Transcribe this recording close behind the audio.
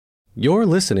You're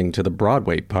listening to the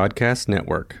Broadway Podcast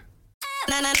Network.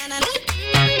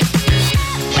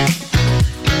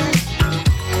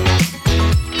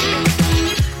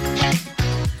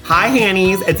 Hi,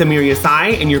 Hannies. It's Amir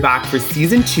Yasai, and you're back for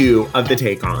Season 2 of The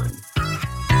Take On.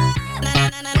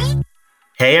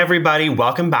 Hey, everybody.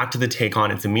 Welcome back to The Take On.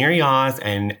 It's Amir Yas,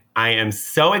 and I am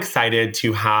so excited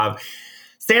to have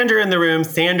Sandra in the room,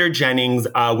 Sandra Jennings.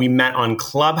 We met on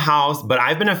Clubhouse, but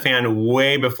I've been a fan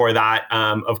way before that.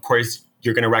 Of course,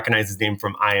 you're going to recognize his name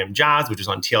from I Am Jazz, which was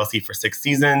on TLC for 6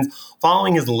 seasons,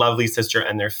 following his lovely sister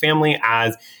and their family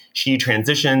as she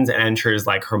transitions and enters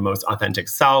like her most authentic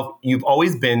self. You've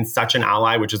always been such an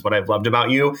ally, which is what I've loved about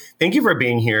you. Thank you for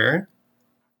being here.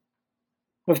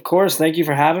 Of course. Thank you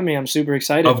for having me. I'm super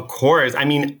excited. Of course. I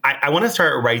mean, I want to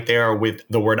start right there with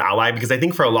the word ally, because I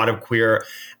think for a lot of queer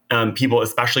people,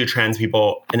 especially trans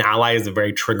people, an ally is a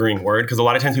very triggering word, because a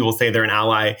lot of times people say they're an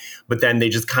ally, but then they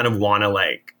just kind of want to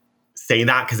like say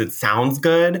that because it sounds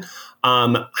good.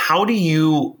 How do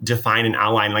you define an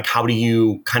ally, and like how do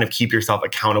you kind of keep yourself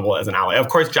accountable as an ally? Of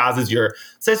course, Jazz is your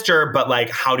sister, but like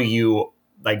how do you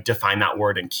like define that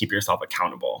word and keep yourself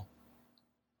accountable?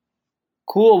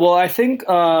 Cool. Well, I think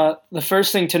the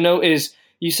first thing to note is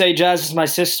you say Jazz is my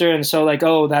sister, and so like,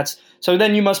 oh, that's so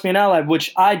then you must be an ally,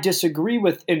 which I disagree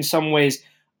with in some ways.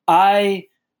 I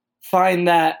find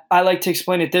that I like to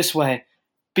explain it this way.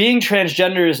 Being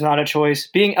transgender is not a choice.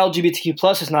 Being LGBTQ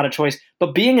plus is not a choice.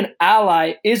 But being an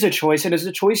ally is a choice, and it's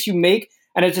a choice you make,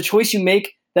 and it's a choice you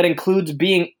make that includes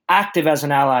being active as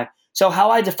an ally. So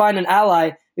how I define an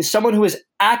ally is someone who is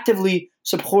actively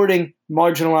supporting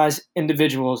marginalized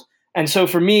individuals. And so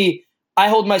for me, I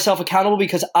hold myself accountable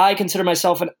because I consider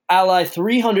myself an ally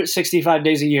 365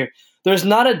 days a year. There's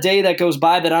not a day that goes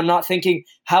by that I'm not thinking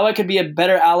how I could be a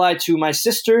better ally to my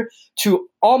sister, to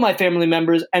all my family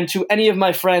members, and to any of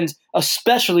my friends,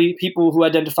 especially people who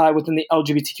identify within the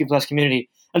LGBTQ plus community.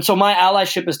 And so my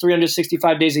allyship is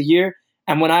 365 days a year.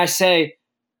 And when I say,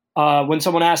 when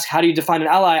someone asks, how do you define an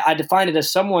ally? I define it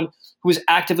as someone who is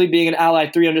actively being an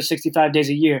ally 365 days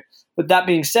a year. With that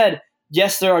being said,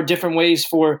 yes, there are different ways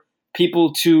for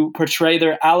people to portray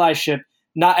their allyship.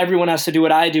 Not everyone has to do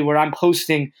what I do, where I'm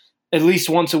posting at least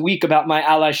once a week about my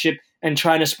allyship and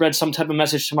trying to spread some type of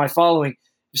message to my following.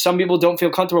 If some people don't feel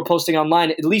comfortable posting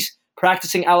online, at least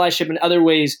practicing allyship in other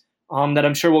ways that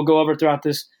I'm sure we'll go over throughout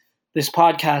this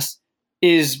podcast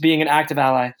is being an active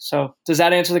ally. So does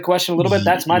that answer the question a little bit?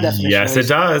 That's my definition. Yes, it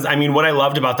does. I mean, what I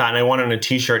loved about that, and I want on a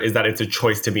t-shirt, is that it's a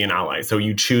choice to be an ally. So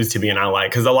you choose to be an ally,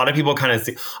 because a lot of people kind of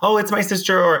say, oh, it's my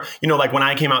sister. Or, you know, like when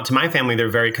I came out to my family, they're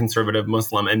very conservative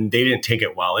Muslim, and they didn't take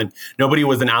it well. And nobody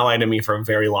was an ally to me for a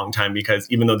very long time, because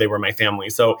even though they were my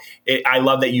family. So I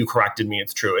love that you corrected me.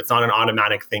 It's true. It's not an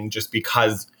automatic thing just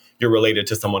because you're related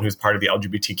to someone who's part of the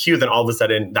LGBTQ, then all of a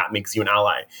sudden that makes you an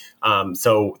ally.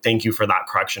 So thank you for that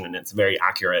correction, and it's very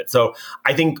accurate. So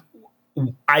I think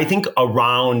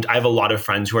around, I have a lot of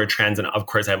friends who are trans, and of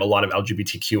course I have a lot of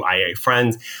LGBTQIA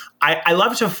friends. I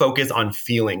love to focus on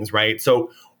feelings, right? So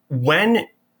when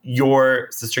your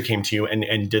sister came to you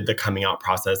and did the coming out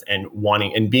process and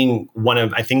wanting and being one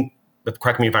of, I think, but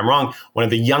correct me if I'm wrong, one of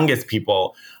the youngest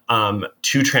people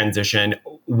to transition,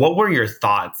 what were your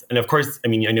thoughts? And of course, I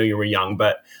mean, I know you were young,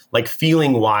 but like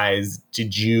feeling wise,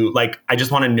 did you like, I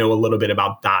just want to know a little bit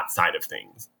about that side of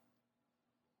things.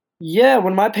 Yeah,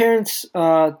 when my parents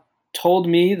told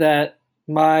me that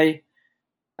I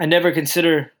never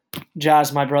consider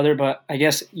Jazz my brother, but I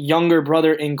guess younger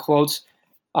brother in quotes,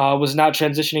 was now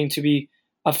transitioning to be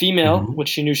a female, which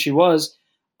she knew she was,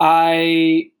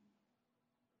 I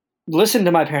listened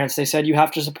to my parents. They said, you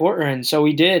have to support her. And so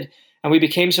we did. And we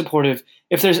became supportive.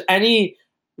 If there's any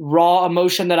raw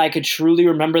emotion that I could truly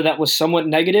remember that was somewhat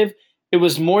negative, it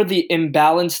was more the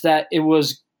imbalance that it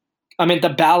was,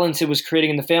 the balance it was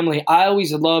creating in the family. I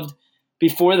always loved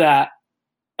before that.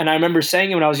 And I remember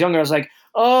saying it when I was younger, I was like,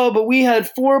 oh, but we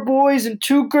had 4 boys and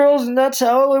 2 girls, and that's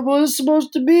how it was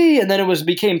supposed to be. And then it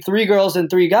became 3 girls and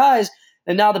 3 guys.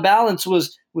 And now the balance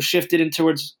was shifted in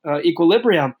towards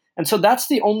equilibrium. And so that's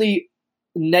the only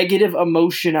negative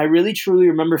emotion I really truly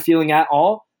remember feeling at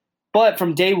all. But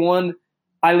from day one,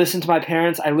 I listened to my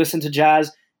parents, I listened to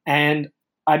Jazz, and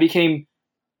I became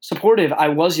supportive. I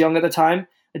was young at the time.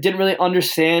 I didn't really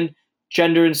understand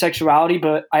gender and sexuality,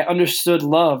 but I understood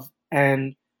love.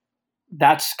 And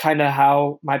that's kind of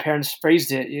how my parents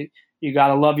phrased it. You got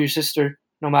to love your sister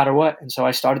no matter what. And so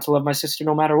I started to love my sister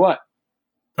no matter what.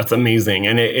 That's amazing.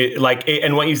 And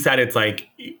and what you said, it's like,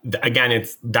 again,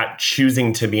 it's that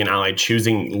choosing to be an ally,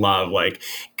 choosing love. Like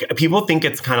people think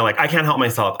it's kind of like, I can't help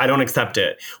myself. I don't accept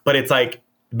it. But it's like,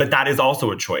 but that is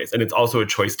also a choice, and it's also a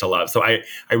choice to love. So I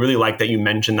really like that you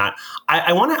mentioned that.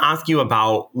 I want to ask you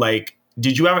about, like,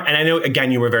 did you ever, and I know,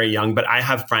 again, you were very young, but I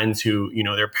have friends who,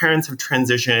 their parents have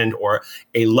transitioned or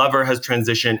a lover has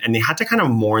transitioned and they had to kind of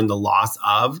mourn the loss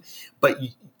of, but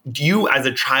you as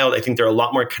a child, I think they're a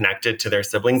lot more connected to their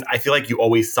siblings. I feel like you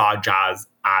always saw Jazz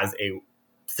as a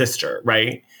sister,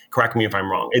 right? Correct me if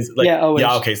I'm wrong. It's like, always.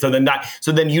 Yeah. Okay. So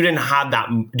then you didn't have that.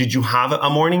 Did you have a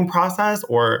mourning process,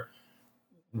 or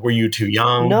were you too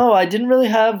young? No, I didn't really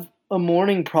have a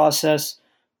mourning process.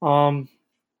 From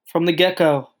the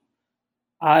get-go,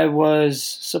 I was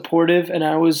supportive and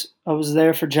I was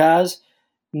there for Jazz.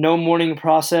 No mourning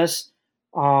process.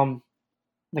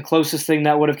 The closest thing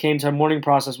that would have came to a mourning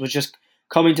process was just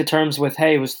coming to terms with,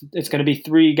 hey, it's going to be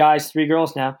 3 guys, 3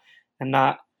 girls now, and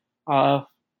not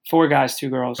 4 guys, 2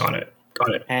 girls. Got it.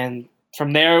 And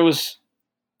from there,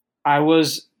 I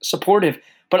was supportive,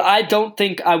 but I don't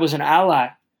think I was an ally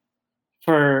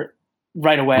for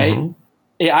right away.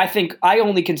 Mm-hmm. I think I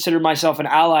only considered myself an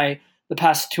ally the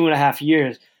past 2.5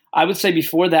 years. I would say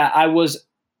before that, I was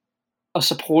a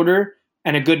supporter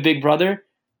and a good big brother,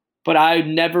 but I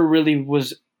never really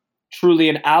was truly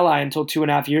an ally until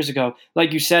 2.5 years ago.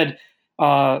 Like you said,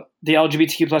 the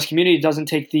LGBTQ plus community doesn't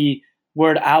take the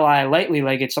word ally lightly,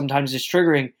 like it sometimes is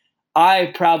triggering.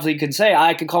 I proudly can say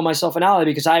I can call myself an ally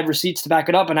because I have receipts to back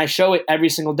it up and I show it every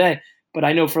single day. But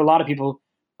I know for a lot of people,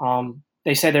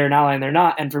 they say they're an ally and they're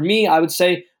not. And for me, I would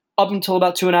say up until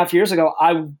about 2.5 years ago,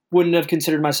 I wouldn't have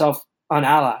considered myself an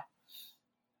ally.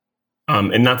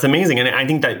 And that's amazing. And I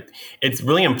think that it's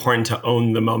really important to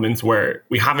own the moments where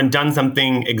we haven't done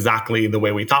something exactly the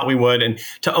way we thought we would, and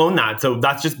to own that. So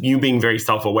that's just you being very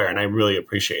self-aware. And I really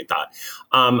appreciate that.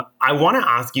 I want to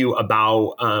ask you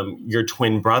about your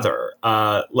twin brother.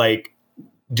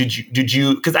 Did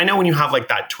you, because I know when you have like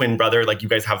that twin brother, like you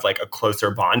guys have like a closer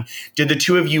bond. Did the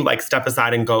two of you like step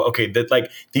aside and go, okay,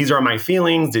 these are my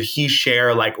feelings? Did he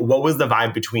share, like, what was the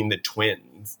vibe between the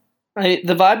twins? The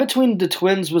vibe between the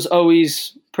twins was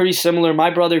always pretty similar. My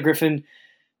brother Griffin,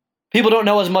 people don't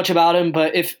know as much about him,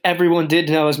 but if everyone did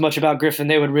know as much about Griffin,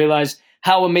 they would realize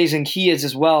how amazing he is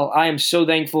as well. I am so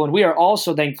thankful, and we are all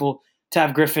so thankful to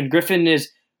have Griffin. Griffin is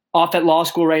off at law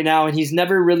school right now, and he's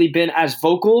never really been as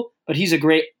vocal, but he's a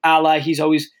great ally. He's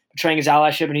always portraying his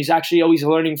allyship, and he's actually always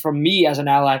learning from me as an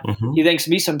ally. Mm-hmm. He thanks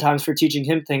me sometimes for teaching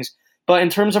him things. But in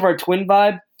terms of our twin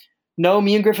vibe, no,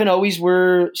 me and Griffin always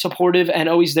were supportive and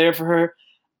always there for her.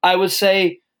 I would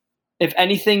say, if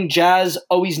anything, Jazz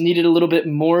always needed a little bit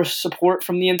more support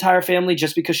from the entire family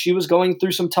just because she was going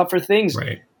through some tougher things,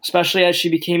 right, especially as she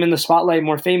became in the spotlight,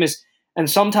 more famous. And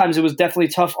sometimes it was definitely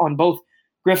tough on both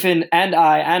Griffin and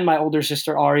I and my older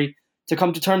sister, Ari, to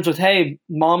come to terms with, hey,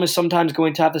 mom is sometimes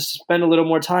going to have to spend a little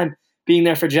more time being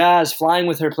there for Jazz, flying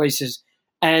with her places.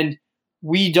 And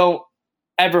we don't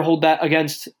ever hold that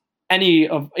against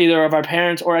either of our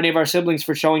parents or any of our siblings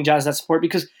for showing Jazz that support,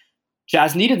 because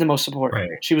Jazz needed the most support. Right.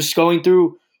 She was going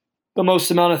through the most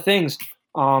amount of things.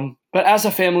 But as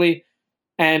a family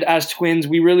and as twins,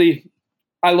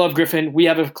 I love Griffin. We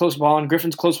have a close bond.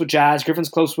 Griffin's close with Jazz. Griffin's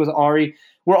close with Ari.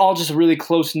 We're all just a really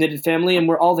close-knitted family, and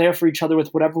we're all there for each other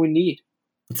with whatever we need.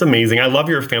 It's amazing. I love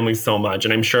your family so much,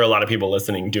 and I'm sure a lot of people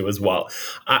listening do as well.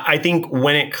 I think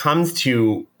when it comes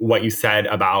to what you said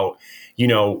about,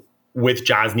 with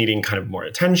Jazz needing kind of more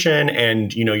attention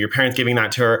and, your parents giving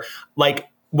that to her, like,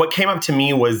 what came up to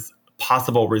me was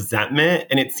possible resentment.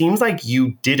 And it seems like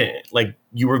you didn't. Like,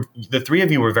 the 3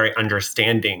 of you were very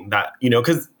understanding that,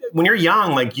 because when you're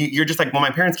young, like, you're just like, well,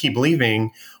 my parents keep leaving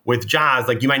with Jazz.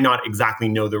 Like, you might not exactly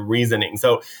know the reasoning.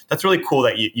 So that's really cool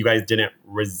that you guys didn't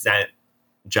resent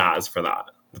Jazz for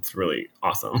that. That's really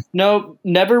awesome. No,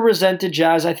 never resented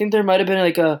Jazz. I think there might have been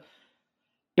like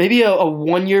maybe a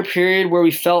 1-year period where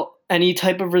we felt any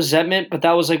type of resentment, but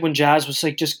that was like when Jazz was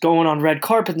like just going on red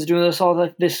carpets and doing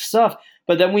this stuff.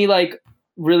 But then we like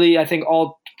really, I think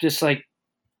all just like,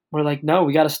 we're like, no,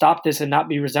 we got to stop this and not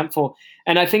be resentful.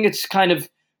 And I think it's kind of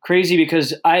crazy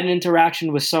because I had an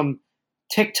interaction with some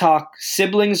TikTok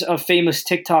siblings of famous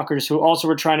TikTokers who also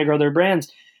were trying to grow their brands.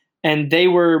 And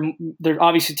they're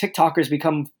obviously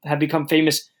TikTokers have become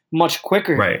famous much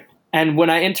quicker. Right. And when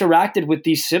I interacted with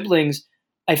these siblings,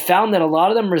 I found that a lot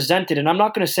of them resented, and I'm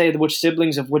not going to say which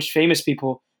siblings of which famous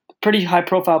people, pretty high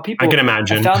profile people. I can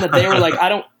imagine. I found that they were like, I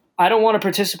don't want to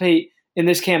participate in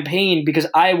this campaign because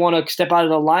I want to step out of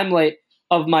the limelight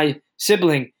of my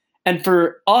sibling. And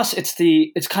for us,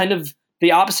 it's kind of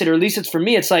the opposite, or at least it's for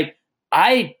me. It's like,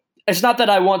 it's not that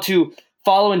I want to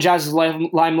follow in Jazz's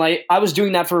limelight. I was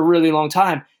doing that for a really long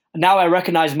time. Now I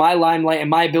recognize my limelight and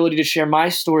my ability to share my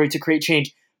story to create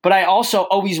change. But I also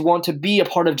always want to be a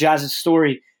part of Jazz's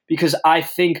story because I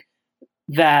think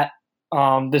that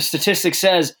the statistic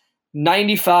says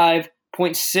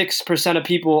 95.6% of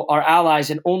people are allies,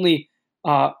 and only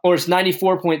or it's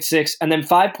 94.6, and then it's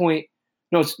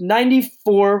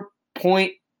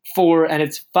 94.4, and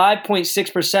it's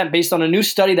 5.6% based on a new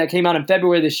study that came out in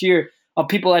February this year of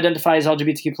people identify as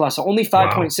LGBTQ+. So only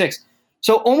 5.6. Wow.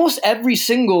 So almost every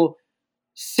single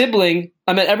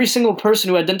every single person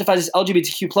who identifies as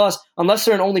LGBTQ+, unless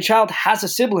they're an only child, has a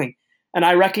sibling. And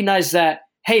I recognize that,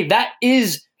 hey, that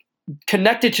is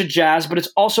connected to Jazz, but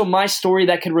it's also my story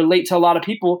that can relate to a lot of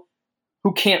people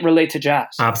who can't relate to Jazz.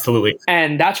 Absolutely.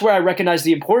 And that's where I recognize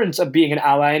the importance of being an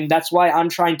ally. And that's why I'm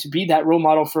trying to be that role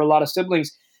model for a lot of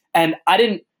siblings. And I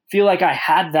didn't feel like I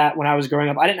had that when I was growing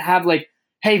up. I didn't have like,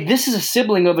 hey, this is a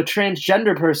sibling of a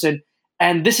transgender person,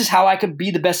 and this is how I could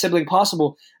be the best sibling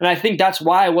possible. And I think that's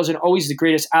why I wasn't always the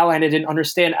greatest ally, and I didn't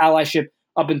understand allyship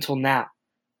up until now.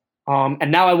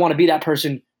 And now I want to be that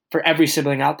person for every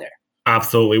sibling out there.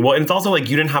 Absolutely. Well, and it's also like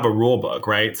you didn't have a rule book,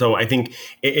 right? So I think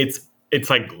it's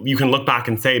like you can look back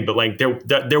and say, but like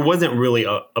there wasn't really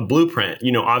a blueprint.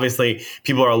 You know, obviously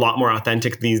people are a lot more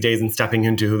authentic these days and stepping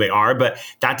into who they are, but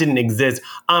that didn't exist.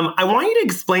 I want you to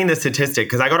explain the statistic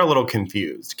because I got a little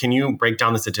confused. Can you break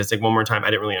down the statistic one more time?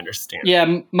 I didn't really understand.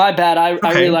 Yeah, my bad.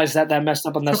 I realized that messed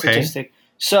up on that statistic.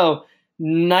 So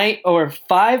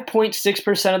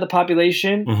 5.6% of the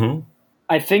population, mm-hmm.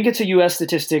 I think it's a U.S.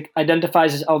 statistic,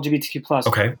 identifies as LGBTQ+.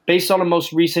 Okay. Based on a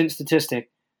most recent statistic.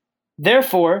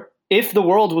 Therefore, if the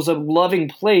world was a loving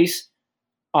place,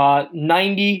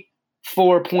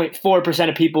 94.4%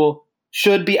 of people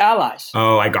should be allies.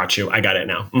 Oh, I got you. I got it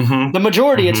now. Mm-hmm. The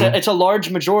majority, mm-hmm. it's a large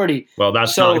majority. Well,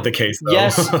 that's not the case, though.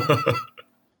 Yes.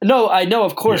 No, I know,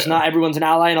 of course, not everyone's an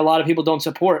ally and a lot of people don't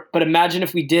support. But imagine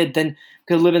if we did, then we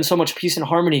could live in so much peace and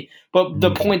harmony. But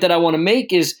the point that I want to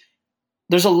make is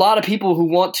there's a lot of people who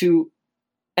want to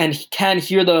and can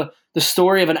hear the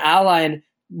story of an ally and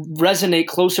resonate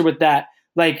closer with that.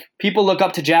 Like, people look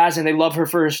up to Jazz and they love her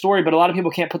for her story, but a lot of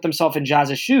people can't put themselves in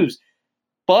Jazz's shoes.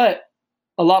 But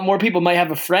a lot more people might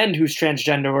have a friend who's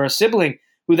transgender or a sibling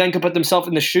who then could put themselves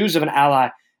in the shoes of an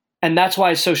ally. And that's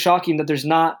why it's so shocking that there's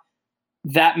not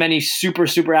that many super,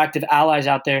 super active allies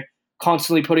out there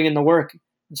constantly putting in the work.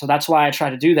 And so that's why I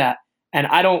try to do that. And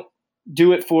I don't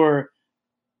do it for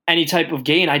any type of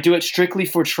gain. I do it strictly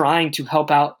for trying to help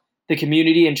out the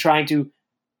community and trying to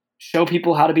show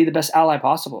people how to be the best ally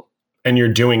possible. And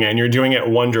you're doing it, and you're doing it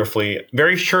wonderfully,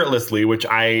 very shirtlessly, which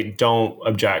I don't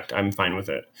object. I'm fine with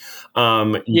it.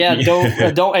 Don't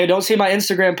see my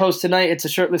Instagram post tonight. It's a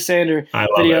shirtless Sander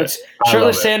video. It's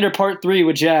shirtless Sander part 3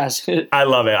 with Jazz. I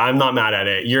love it. I'm not mad at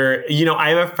it. I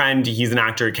have a friend. He's an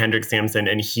actor, Kendrick Sampson,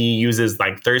 and he uses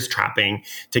like thirst trapping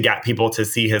to get people to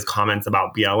see his comments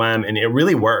about BLM, and it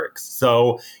really works.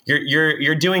 So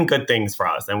you're doing good things for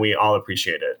us, and we all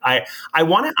appreciate it. I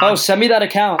want to. Send me that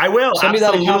account. I will. Send me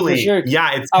that account for sure.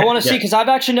 Yeah, I want to see, because I've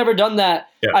actually never done that.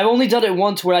 Yeah. I've only done it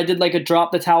once where I did like a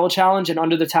drop the towel challenge, and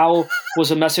under the towel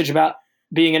was a message about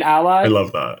being an ally. I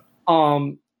love that.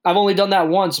 I've only done that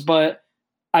once, but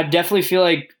I definitely feel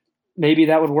like maybe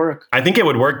that would work. I think it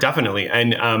would work, definitely.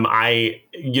 And I'm a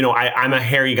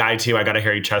hairy guy too. I got a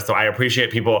hairy chest, so I appreciate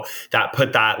people that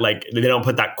put that, like, they don't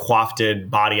put that coiffed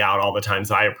body out all the time.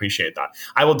 So I appreciate that.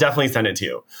 I will definitely send it to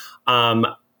you.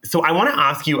 So I want to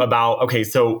ask you about, okay,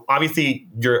 so obviously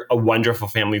you're a wonderful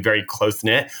family, very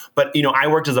close-knit, but, I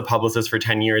worked as a publicist for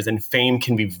 10 years, and fame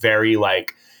can be very,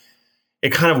 like,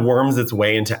 it kind of worms its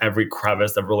way into every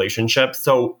crevice of relationships.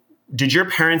 So did your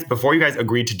parents, before you guys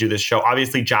agreed to do this show,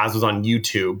 obviously Jazz was on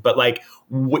YouTube, but like,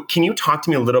 can you talk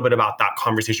to me a little bit about that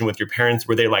conversation with your parents?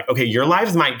 Were they like, okay, your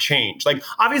lives might change? Like,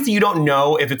 obviously you don't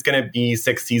know if it's going to be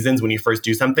 6 seasons when you first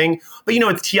do something, but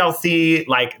it's TLC,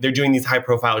 like they're doing these high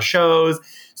profile shows.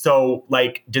 So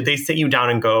like, did they sit you down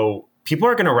and go, people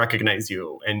are going to recognize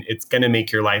you and it's going to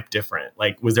make your life different?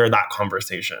 Like, was there that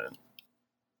conversation?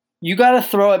 You got to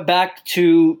throw it back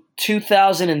to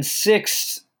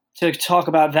 2006 to talk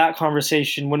about that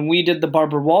conversation when we did the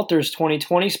Barbara Walters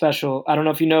 2020 special. I don't know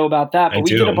if you know about that, but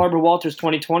we did a Barbara Walters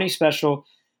 2020 special,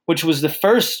 which was the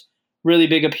first really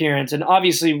big appearance. And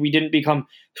obviously we didn't become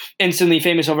instantly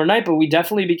famous overnight, but we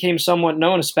definitely became somewhat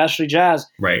known, especially Jazz.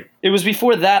 Right. It was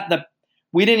before that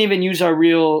we didn't even use our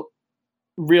real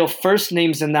first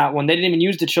names in that one. They didn't even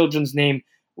use the children's name.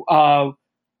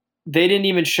 They didn't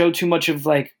even show too much of,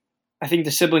 like, I think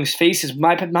the siblings' faces.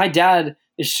 My dad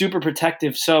is super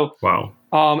protective. So wow.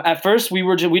 At first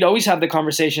we'd always have the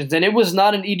conversations, and it was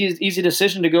not an easy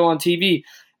decision to go on TV.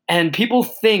 And people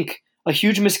think, a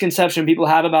huge misconception people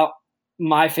have about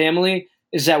my family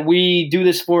is that we do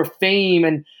this for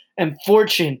fame and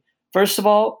fortune. first of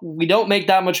all, we don't make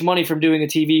that much money from doing a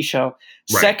TV show.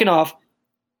 Right. Second off,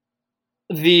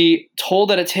 the toll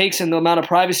that it takes and the amount of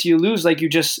privacy you lose, like you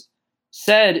just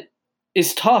said,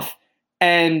 is tough.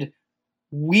 And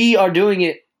we are doing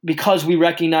it because we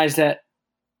recognize that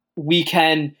we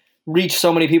can reach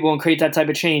so many people and create that type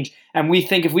of change. And we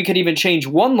think if we could even change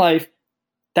one life,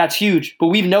 that's huge. But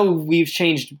we know we've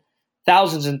changed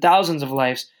thousands and thousands of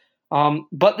lives.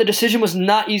 But the decision was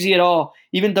not easy at all.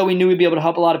 Even though we knew we'd be able to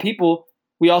help a lot of people,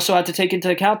 we also had to take into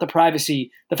account the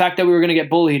privacy, the fact that we were going to get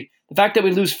bullied, the fact that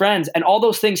we lose friends, and all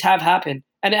those things have happened.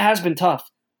 And it has been tough.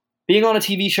 Being on a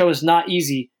TV show is not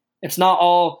easy. It's not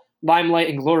all limelight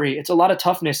and glory. It's a lot of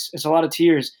toughness. It's a lot of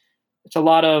tears. It's a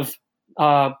lot of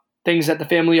things that the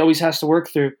family always has to work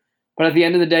through. But at the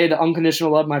end of the day, the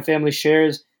unconditional love my family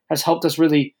shares has helped us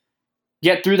really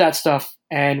get through that stuff.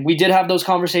 And we did have those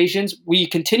conversations. We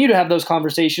continue to have those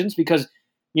conversations because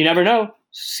you never know.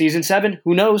 Season 7,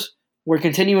 who knows? We're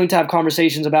continuing to have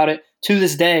conversations about it to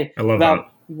this day. I love about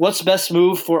that. What's best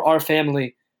move for our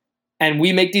family. And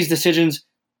we make these decisions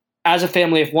as a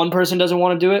family. If one person doesn't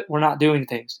want to do it, we're not doing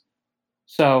things.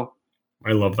 So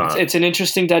I love that. it's an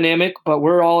interesting dynamic, but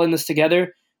we're all in this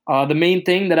together. The main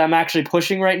thing that I'm actually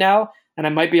pushing right now, and I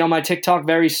might be on my TikTok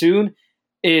very soon,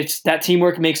 it's that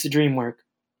teamwork makes the dream work.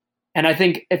 And I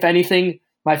think, if anything,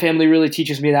 my family really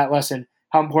teaches me that lesson,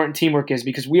 how important teamwork is,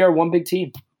 because we are one big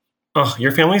team. Oh,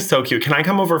 your family's so cute. Can I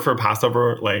come over for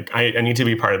Passover? Like, I need to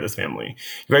be part of this family.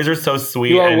 You guys are so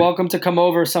sweet. You are welcome to come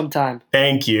over sometime.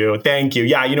 Thank you. Thank you.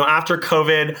 Yeah, after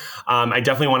COVID, I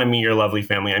definitely want to meet your lovely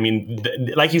family. I mean,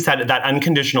 like you said, that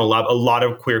unconditional love, a lot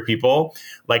of queer people,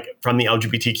 like from the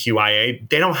LGBTQIA,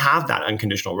 they don't have that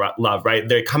unconditional love, right?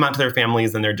 They come out to their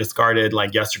families and they're discarded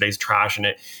like yesterday's trash. And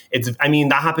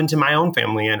that happened to my own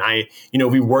family. And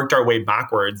we worked our way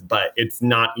backwards, but it's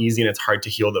not easy and it's hard to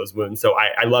heal those wounds. So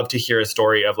I love to hear a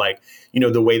story of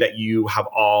the way that you have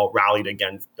all rallied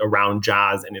around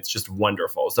Jazz, and it's just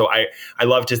wonderful. So I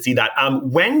love to see that.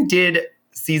 When did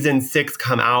season 6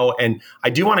 come out? And I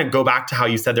do want to go back to how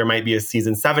you said there might be a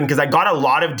season 7, because I got a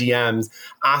lot of DMs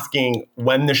asking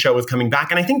when the show was coming back.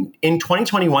 And I think in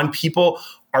 2021, people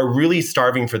are really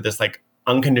starving for this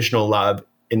unconditional love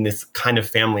in this kind of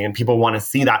family, and people want to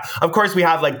see that. Of course, we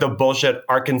have the bullshit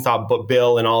Arkansas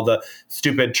bill and all the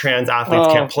stupid trans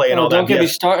athletes can't play and all that. Don't get me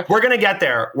started. We're gonna get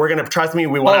there. We're gonna trust me.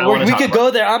 We could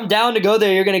go there. I'm down to go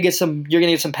there. You're gonna get some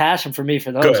passion from me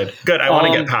for those. Good. I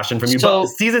want to get passion from you. But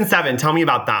season 7, tell me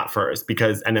about that first,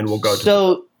 and then we'll go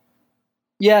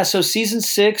to. So season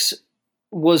 6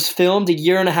 was filmed a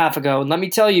year and a half ago, and let me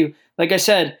tell you, like I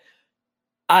said,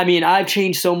 I've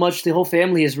changed so much. The whole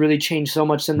family has really changed so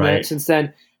much since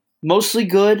then. Mostly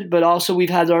good, but also we've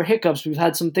had our hiccups. We've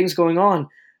had some things going on.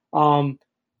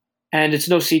 And it's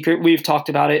no secret. We've talked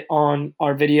about it on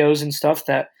our videos and stuff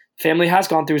that family has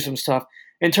gone through some stuff.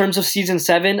 In terms of season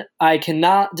 7, I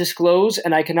cannot disclose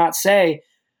and I cannot say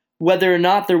whether or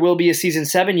not there will be a season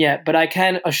 7 yet, but I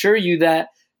can assure you that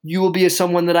you will be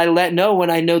someone that I let know when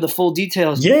I know the full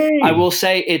details. Yay! I will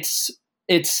say it's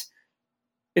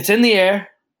in the air.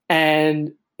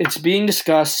 And it's being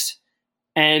discussed,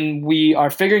 and we are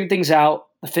figuring things out.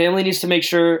 The family needs to make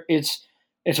sure it's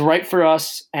right for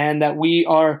us and that we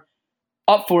are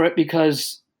up for it,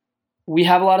 because we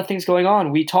have a lot of things going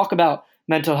on. We talk about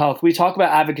mental health. We talk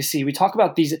about advocacy. We talk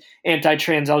about these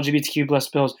anti-trans LGBTQ plus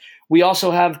bills. We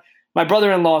also have my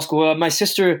brother in law school, my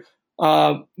sister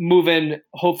moving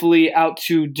hopefully out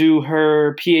to do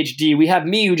her PhD. We have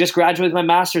me, who just graduated with my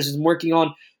master's and working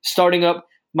on starting up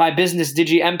my business,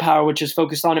 Digi Empower, which is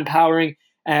focused on empowering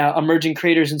emerging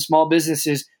creators and small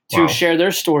businesses to share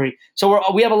their story. So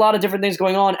we have a lot of different things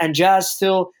going on, and Jazz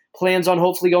still plans on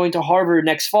hopefully going to Harvard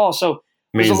next fall. So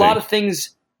there's a lot of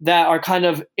things that are kind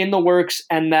of in the works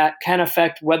and that can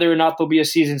affect whether or not there'll be a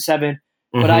season 7.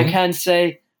 Mm-hmm. But I can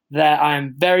say that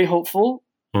I'm very hopeful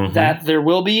that there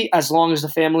will be, as long as the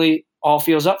family all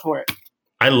feels up for it.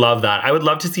 I love that. I would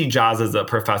love to see Jazz as a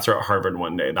professor at Harvard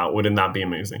one day. Wouldn't that be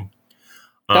amazing?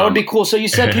 That would be cool. So you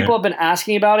said people have been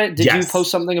asking about it. Did you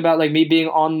post something about me being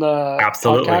on the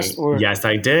podcast? Or? Yes,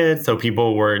 I did. So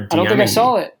people were DMing. I don't think I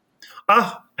saw it.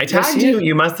 Oh, I tagged you.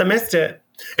 You must have missed it.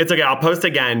 It's okay. I'll post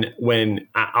again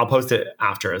I'll post it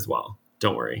after as well.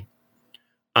 Don't worry.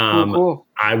 Cool.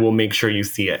 I will make sure you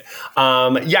see it.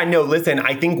 Listen,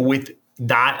 I think with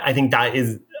that, that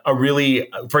is a really,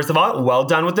 first of all, well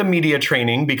done with the media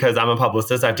training, because I'm a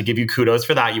publicist. I have to give you kudos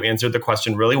for that. You answered the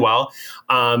question really well.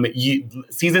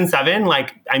 Season 7,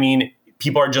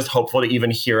 people are just hopeful to even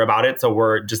hear about it. So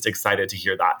we're just excited to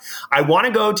hear that. I want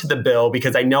to go to the bill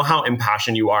because I know how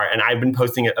impassioned you are, and I've been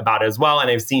posting about it as well. And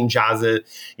I've seen Jazz's,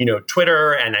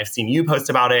 Twitter, and I've seen you post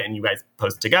about it, and you guys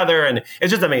post together, and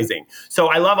it's just amazing. So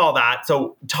I love all that.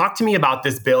 So talk to me about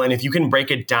this bill, and if you can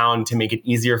break it down to make it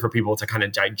easier for people to kind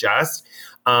of digest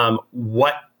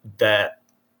what the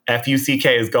FUCK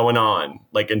is going on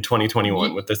like in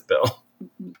 2021 with this bill.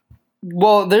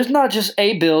 Well, there's not just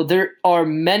a bill. There are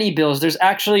many bills. There's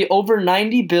actually over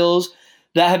 90 bills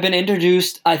that have been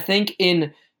introduced, I think,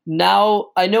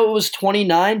 now, I know it was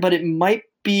 29, but it might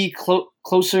be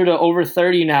closer to over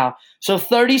 30 now. So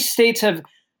 30 states have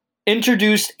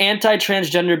introduced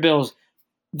anti-transgender bills.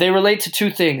 They relate to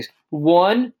two things.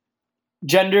 One,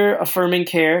 gender-affirming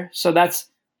care. So that's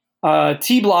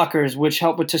T blockers, which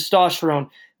help with testosterone.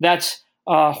 That's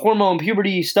hormone,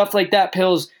 puberty, stuff like that,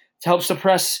 pills to help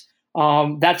suppress.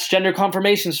 That's gender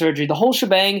confirmation surgery, the whole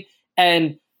shebang.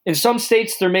 And in some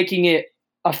states, they're making it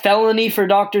a felony for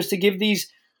doctors to give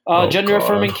these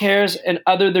gender-affirming cares, and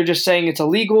they're just saying it's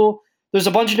illegal. There's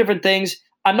a bunch of different things.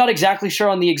 I'm not exactly sure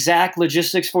on the exact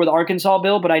logistics for the Arkansas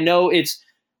bill, but I know it's,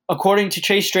 according to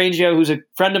Chase Strangio, who's a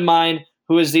friend of mine,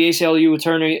 who is the ACLU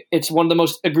attorney, it's one of the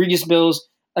most egregious bills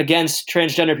against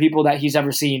transgender people that he's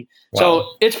ever seen. Wow. So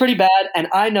it's pretty bad, and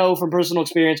I know from personal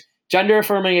experience,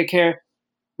 gender-affirming care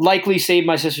likely saved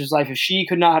my sister's life. If she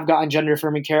could not have gotten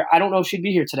gender-affirming care, I don't know if she'd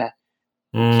be here today.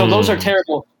 So those are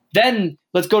terrible. Then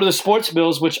let's go to the sports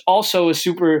bills, which also is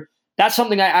super – that's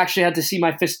something I actually had to see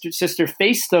my sister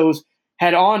face those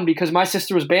head on, because my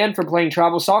sister was banned from playing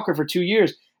travel soccer for 2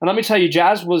 years. And let me tell you,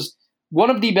 Jazz was one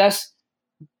of the best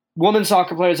women's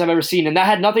soccer players I've ever seen. And that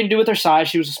had nothing to do with her size.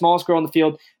 She was the smallest girl on the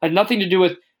field. It had nothing to do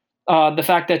with the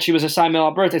fact that she was assigned male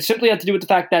at birth. It simply had to do with the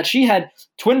fact that she had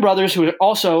twin brothers who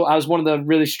also – I was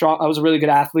a really good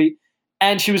athlete.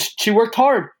 And she worked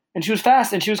hard, and she was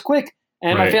fast, and she was quick.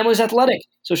 And my family's athletic.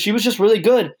 So she was just really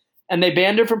good. And they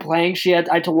banned her from playing. I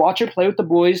had to watch her play with the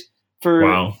boys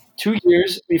for 2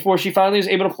 years before she finally was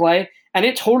able to play. And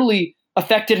it totally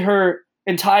affected her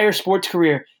entire sports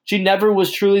career. She never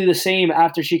was truly the same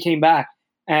after she came back.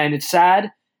 And it's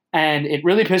sad. And it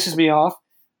really pisses me off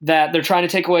that they're trying to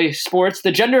take away sports.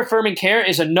 The gender-affirming care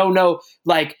is a no-no.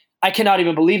 Like, I cannot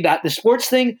even believe that. The sports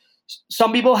thing,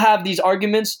 some people have these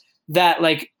arguments that,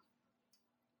 like,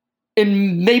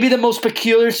 in maybe the most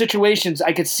peculiar situations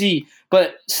I could see,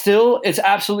 but still it's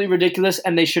absolutely ridiculous,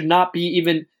 and they should not be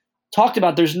even talked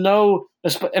about. There's no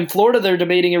 – in Florida they're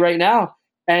debating it right now,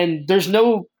 and there's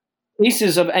no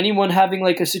cases of anyone having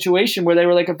like a situation where they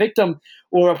were like a victim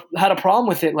or had a problem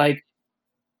with it. Like,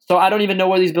 so I don't even know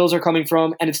where these bills are coming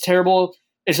from, and it's terrible.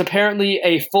 It's apparently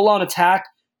a full-on attack,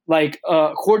 like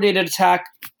a coordinated attack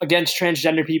against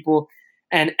transgender people,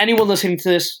 and anyone listening to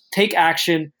this, take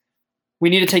action. We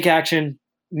need to take action.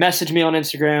 Message me on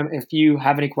Instagram if you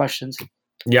have any questions.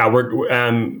 Yeah, we're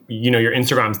your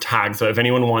Instagram's tagged. So if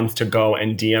anyone wants to go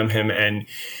and DM him and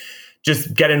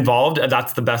just get involved,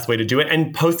 that's the best way to do it.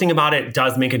 And posting about it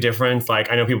does make a difference.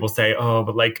 Like, I know people say, oh,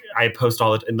 but like I post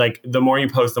all the, like the more you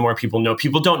post, the more people know.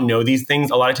 People don't know these things.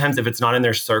 A lot of times if it's not in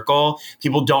their circle,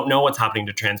 people don't know what's happening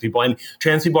to trans people. And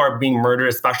trans people are being murdered,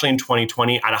 especially in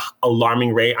 2020 at an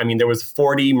alarming rate. I mean, there was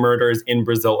 40 murders in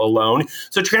Brazil alone.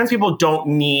 So trans people don't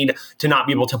need to not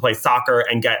be able to play soccer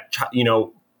and get,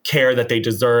 care that they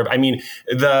deserve. I mean,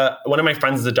 one of my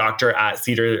friends is a doctor at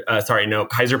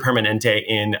Kaiser Permanente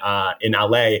in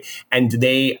LA, and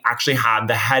they actually have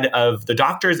the head of the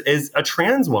doctors is a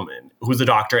trans woman who's a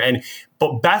doctor.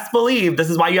 But best believe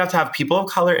this is why you have to have people of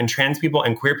color and trans people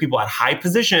and queer people at high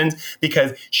positions,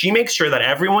 because she makes sure that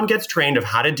everyone gets trained of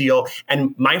how to deal.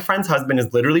 And my friend's husband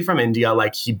is literally from India.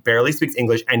 Like, he barely speaks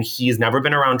English, and he's never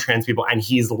been around trans people, and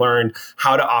he's learned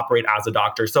how to operate as a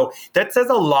doctor. So that says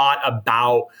a lot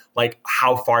about like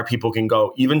how far people can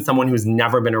go. Even someone who's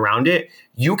never been around it,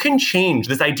 you can change.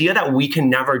 This idea that we can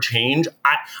never change,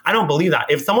 I don't believe that.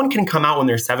 If someone can come out when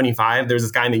they're 75, there's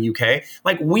this guy in the UK,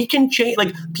 like, we can change,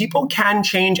 like, people can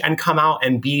change and come out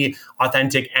and be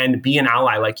authentic and be an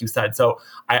ally, like you said. So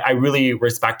I really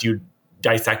respect you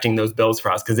dissecting those bills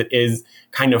for us, because it is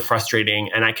kind of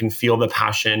frustrating, and I can feel the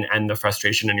passion and the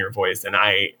frustration in your voice. And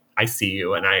I see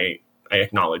you, and I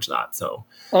acknowledge that. So,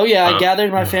 I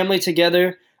gathered my family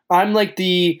together. I'm like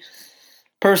the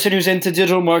person who's into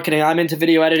digital marketing. I'm into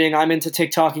video editing. I'm into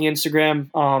TikToking, Instagram.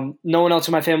 No one else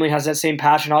in my family has that same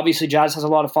passion. Obviously, Jazz has a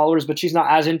lot of followers, but she's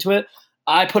not as into it.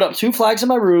 I put up 2 flags in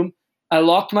my room. I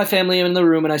locked my family in the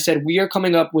room, and I said, we are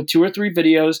coming up with 2 or 3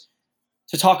 videos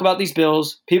to talk about these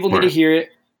bills. People need to hear it.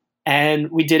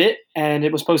 And we did it, and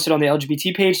it was posted on the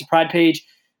LGBT page, the Pride page.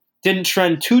 Didn't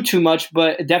trend too much,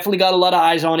 but it definitely got a lot of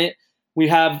eyes on it. We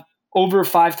have over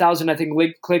 5,000, I think,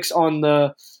 clicks on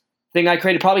the thing I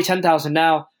created, probably 10,000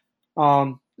 now.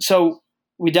 So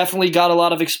we definitely got a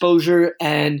lot of exposure,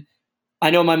 and I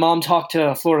know my mom talked to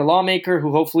a Florida lawmaker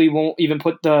who hopefully won't even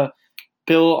put the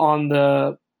bill on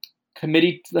the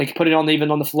committee, like put it on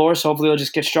even on the floor. So hopefully it'll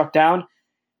just get struck down,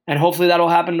 and hopefully that'll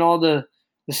happen in all the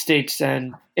states.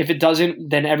 And if it doesn't,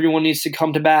 then everyone needs to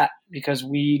come to bat, because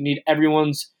we need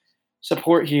everyone's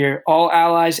support here, all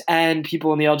allies and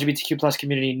people in the LGBTQ plus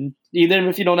community. Even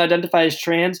if you don't identify as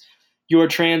trans, your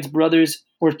trans brothers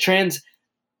or trans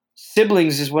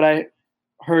siblings is what I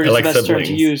heard is the best term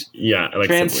to use. Yeah, I like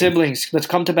trans siblings. Let's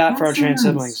come to bat for our trans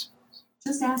siblings.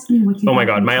 Just ask me what you. Oh my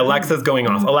God, my Alexa's going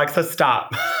off. Alexa,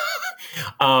 stop.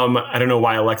 I don't know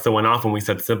why Alexa went off when we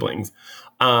said siblings.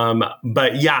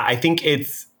 But yeah, I think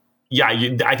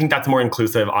I think that's more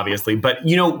inclusive, obviously. But,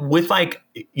 with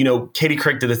Katie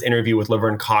Couric did this interview with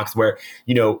Laverne Cox where,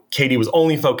 Katie was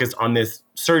only focused on this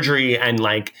surgery and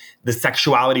like the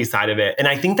sexuality side of it. And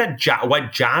I think that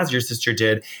what Jazz, your sister,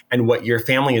 did and what your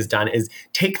family has done is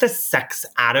take the sex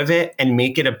out of it and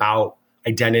make it about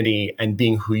identity and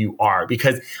being who you are.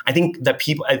 Because I think that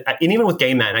people, and even with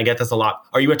gay men, I get this a lot.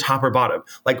 Are you a top or bottom?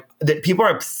 Like people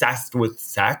are obsessed with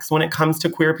sex when it comes to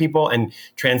queer people and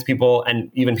trans people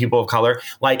and even people of color.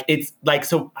 Like it's like,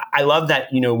 so I love that,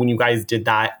 when you guys did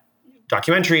that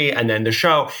documentary and then the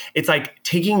show, it's like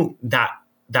taking that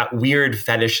weird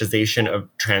fetishization of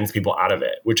trans people out of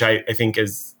it, which I think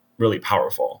is really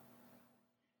powerful.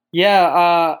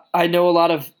 Yeah. I know a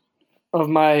lot of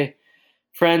my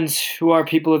friends who are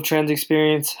people of trans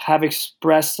experience have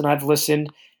expressed, and I've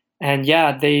listened, and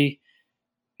yeah,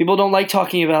 people don't like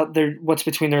talking about what's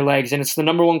between their legs, and it's the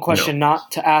number one question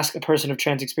not to ask a person of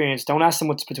trans experience. Don't ask them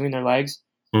what's between their legs.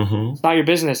 Mm-hmm. It's not your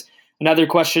business. Another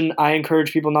question I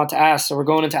encourage people not to ask, so we're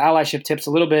going into allyship tips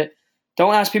a little bit.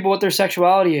 Don't ask people what their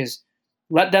sexuality is.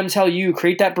 Let them tell you.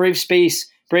 Create that brave space.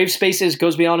 Brave spaces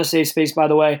goes beyond a safe space, by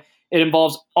the way. It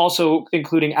involves also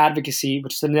including advocacy,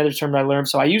 which is another term I learned.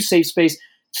 So I use safe space,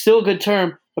 still a good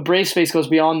term, but brave space goes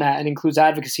beyond that and includes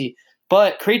advocacy.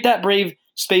 But create that brave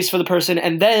space for the person,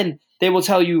 and then they will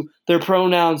tell you their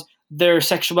pronouns, their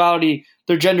sexuality,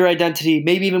 their gender identity,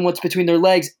 maybe even what's between their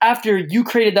legs, after you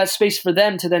created that space for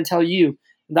them to then tell you.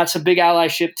 And that's a big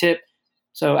allyship tip.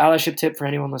 So allyship tip for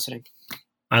anyone listening.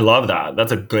 I love that.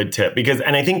 That's a good tip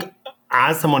and I think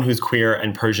as someone who's queer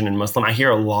and Persian and Muslim, I hear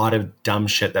a lot of dumb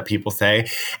shit that people say.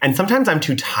 And sometimes I'm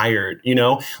too tired,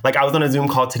 Like I was on a Zoom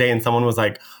call today and someone was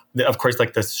like, of course,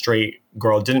 like the straight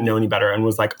girl didn't know any better and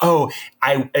was like, oh,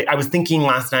 I was thinking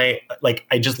last night, like,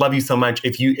 I just love you so much.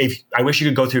 If I wish you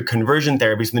could go through conversion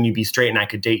therapy so then you'd be straight and I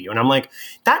could date you. And I'm like,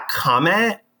 that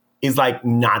comment is like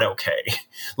not okay.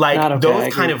 Like not okay,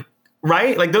 those kind of,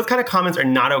 right? Like those kind of comments are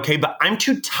not okay, but I'm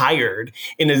too tired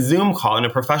in a Zoom call in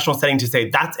a professional setting to say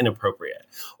that's inappropriate.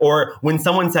 Or when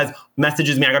someone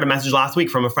messages me, I got a message last week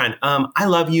from a friend, I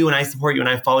love you and I support you and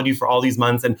I followed you for all these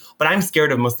months, but I'm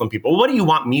scared of Muslim people. What do you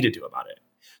want me to do about it?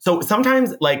 So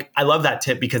sometimes, like, I love that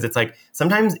tip because it's like,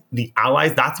 sometimes the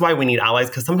allies, that's why we need allies,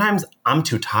 because sometimes I'm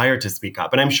too tired to speak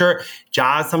up. And I'm sure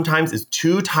Jazz sometimes is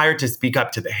too tired to speak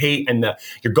up to the hate and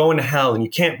you're going to hell and you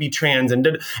can't be trans.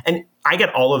 And I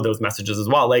get all of those messages as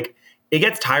well. Like, it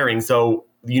gets tiring. So,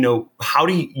 how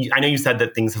do you, I know you said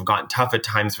that things have gotten tough at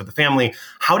times for the family.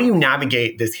 How do you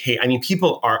navigate this hate? I mean,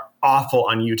 people are awful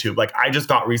on YouTube. Like, I just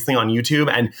got recently on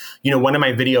YouTube and, one of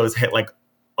my videos hit like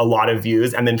a lot of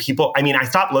views. And then I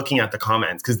stopped looking at the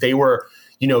comments because they were,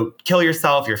 kill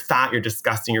yourself, you're fat, you're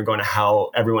disgusting, you're going to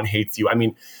hell, everyone hates you. I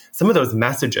mean, some of those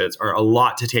messages are a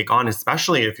lot to take on,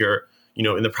 especially if you're,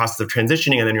 in the process of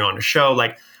transitioning and then you're on a show.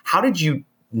 Like, how did you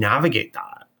navigate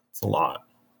that? It's a lot.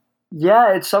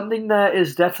 Yeah, it's something that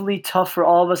is definitely tough for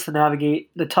all of us to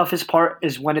navigate. The toughest part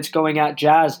is when it's going at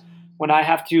Jazz, when I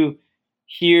have to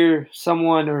hear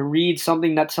someone or read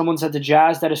something that someone said to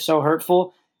Jazz that is so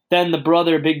hurtful. Then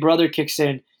the big brother kicks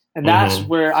in. And that's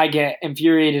where I get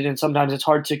infuriated, and sometimes it's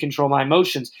hard to control my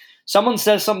emotions. Someone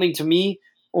says something to me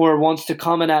or wants to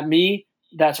comment at me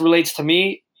that relates to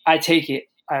me, I take it.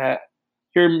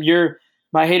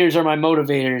 My haters are my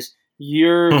motivators.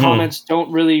 Your comments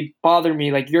don't really bother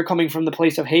me. Like, you're coming from the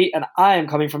place of hate, and I am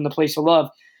coming from the place of love.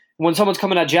 When someone's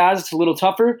coming at Jazz, it's a little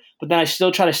tougher, but then I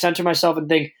still try to center myself and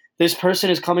think, this person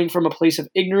is coming from a place of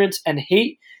ignorance and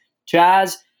hate.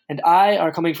 Jazz and I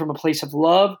are coming from a place of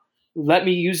love. Let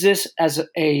me use this as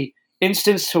a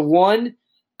instance to 1,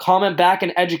 comment back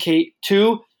and educate.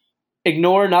 2,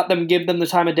 ignore, not give them the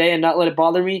time of day and not let it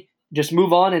bother me. Just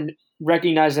move on and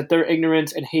recognize that their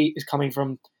ignorance and hate is coming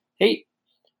from hate.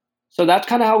 So that's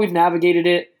kind of how we've navigated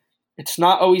it. It's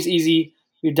not always easy.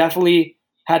 We've definitely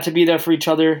had to be there for each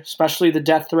other, especially the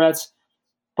death threats.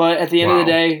 But at the end of Wow.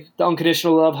 the day, the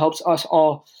unconditional love helps us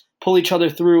all pull each other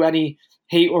through any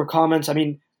hate or comments. I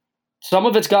mean, some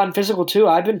of it's gotten physical too.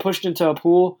 I've been pushed into a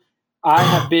pool.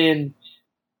 I've been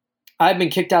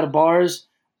kicked out of bars.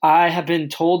 I have been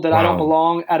told that I don't Wow.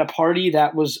 belong at a party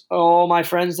that was all my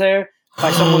friends there by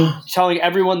someone telling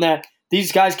everyone that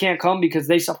these guys can't come because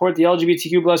they support the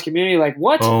LGBTQ plus community. Like,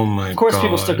 what? Oh my Of course, God.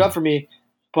 people stuck up for me.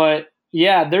 But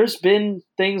yeah, there's been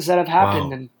things that have happened.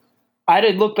 Wow. And I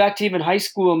did look back to even high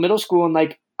school and middle school, and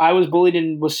like I was bullied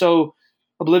and was so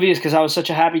oblivious because I was such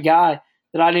a happy guy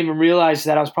that I didn't even realize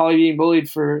that I was probably being bullied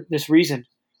for this reason.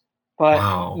 But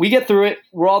Wow. we get through it.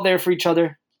 We're all there for each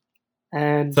other.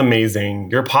 And It's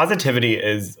amazing. Your positivity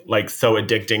is like so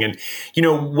addicting. And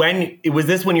when was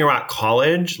this when you were at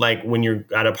college, like when you're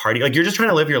at a party, like you're just trying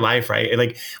to live your life, right?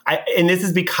 Like and this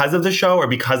is because of the show or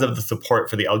because of the support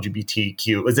for the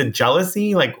LGBTQ? Is it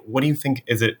jealousy? Like, what do you think?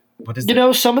 What is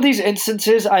it? some of these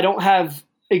instances, I don't have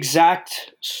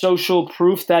exact social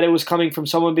proof that it was coming from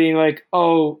someone being like,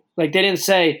 oh, like they didn't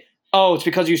say, oh, it's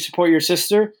because you support your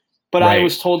sister. But I Right.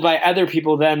 was told by other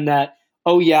people then that,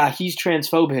 oh, yeah, he's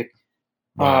transphobic.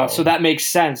 Wow. So that makes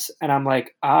sense. And I'm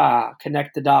like,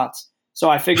 connect the dots. So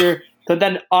I figure that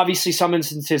then obviously some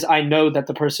instances I know that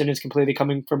the person is completely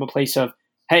coming from a place of,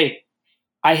 hey,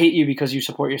 I hate you because you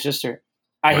support your sister.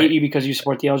 I Right. hate you because you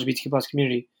support the LGBTQ plus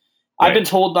community. Right. I've been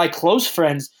told by close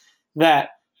friends that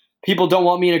people don't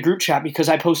want me in a group chat because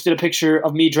I posted a picture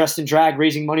of me dressed in drag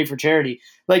raising money for charity.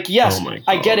 Like, yes, Oh my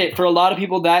I get God. it. For a lot of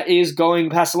people, that is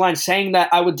going past the line. Saying that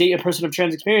I would date a person of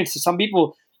trans experience, to some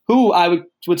people who I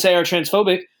would say are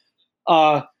transphobic,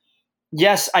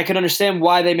 yes, I can understand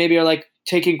why they maybe are like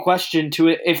taking question to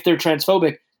it if they're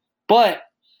transphobic. But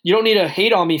you don't need to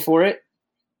hate on me for it.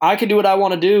 I can do what I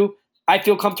want to do. I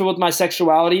feel comfortable with my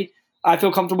sexuality. I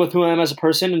feel comfortable with who I am as a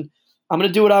person, and I'm going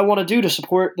to do what I want to do to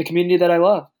support the community that I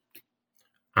love.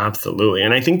 Absolutely.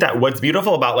 And I think that what's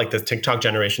beautiful about like this TikTok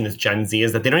generation, this Gen Z,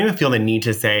 is that they don't even feel the need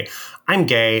to say, I'm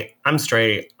gay, I'm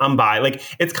straight, I'm bi. Like,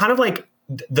 it's kind of like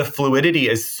the fluidity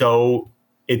is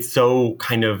it's so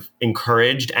kind of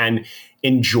encouraged and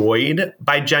enjoyed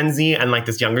by Gen Z and like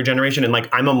this younger generation. And like,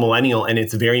 I'm a millennial and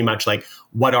it's very much like,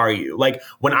 what are you? Like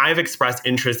when I've expressed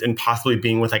interest in possibly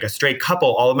being with like a straight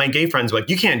couple, all of my gay friends are like,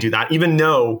 you can't do that. Even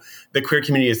though the queer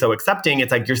community is so accepting,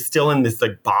 it's like, you're still in this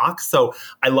like box. So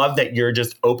I love that you're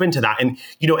just open to that. And,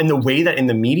 in the way that in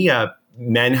the media,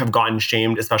 men have gotten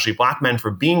shamed, especially Black men,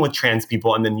 for being with trans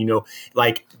people. And then,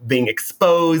 like being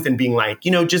exposed and being like,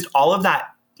 just all of that,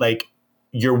 like,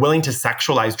 you're willing to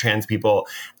sexualize trans people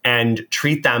and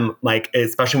treat them like,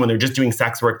 especially when they're just doing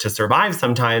sex work to survive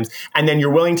sometimes. And then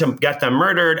you're willing to get them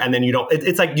murdered. And then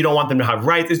it's like, you don't want them to have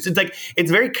rights. It's just like, it's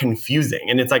very confusing.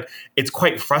 And it's like, it's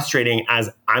quite frustrating as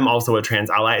I'm also a trans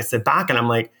ally. I sit back and I'm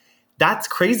like, that's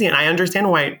crazy. And I understand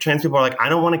why trans people are like, I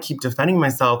don't want to keep defending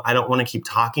myself. I don't want to keep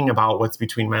talking about what's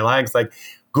between my legs. Like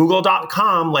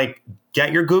Google.com, like,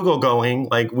 get your Google going.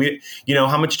 Like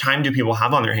how much time do people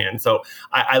have on their hands? So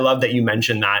I love that you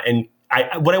mentioned that. And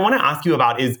what I want to ask you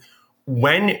about is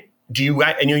I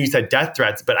know you said death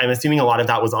threats, but I'm assuming a lot of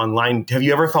that was online. Have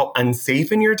you ever felt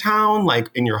unsafe in your town, like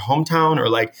in your hometown, or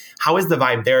like, how is the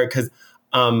vibe there? Because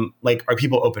like, are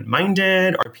people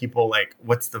open-minded? Are people like,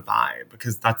 what's the vibe?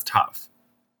 Because that's tough.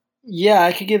 Yeah,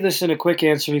 I could give this in a quick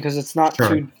answer because it's not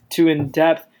Sure. too in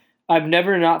depth. I've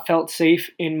never not felt safe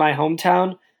in my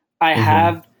hometown. I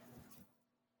have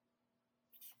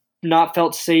not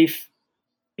felt safe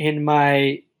in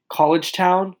my college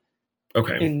town.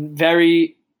 Okay.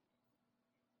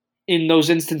 In those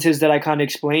instances that I kind of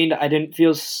explained, I didn't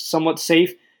feel somewhat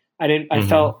safe. I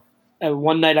felt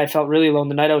one night I felt really alone.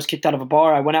 The night I was kicked out of a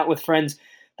bar, I went out with friends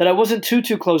that I wasn't too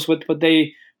close with, but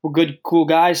they were good, cool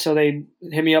guys. So they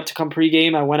hit me up to come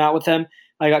pregame. I went out with them.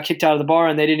 I got kicked out of the bar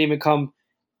and they didn't even come.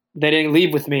 They didn't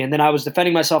leave with me. And then I was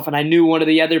defending myself and I knew one of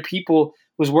the other people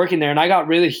was working there. And I got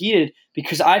really heated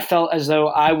because I felt as though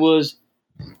I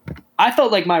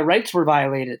felt like my rights were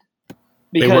violated.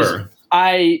 Because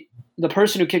the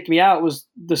person who kicked me out was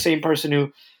the same person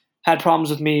who had problems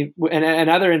with me in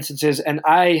other instances. And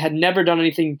I had never done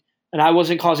anything and I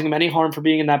wasn't causing him any harm for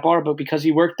being in that bar. But because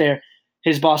he worked there,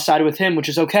 his boss sided with him, which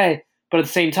is okay. But at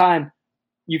the same time,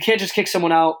 you can't just kick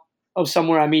someone out of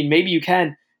somewhere. I mean, maybe you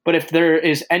can. But if there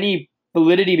is any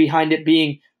validity behind it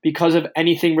being because of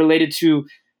anything related to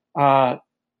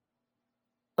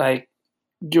like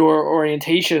your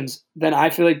orientations, then I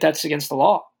feel like that's against the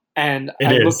law. And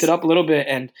I looked it up a little bit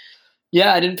and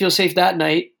yeah, I didn't feel safe that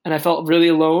night and I felt really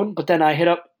alone. But then I hit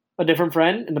up a different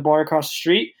friend in the bar across the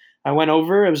street. I went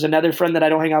over. It was another friend that I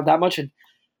don't hang out that much. And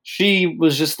she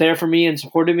was just there for me and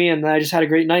supported me. And I just had a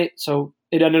great night. So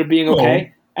it ended up being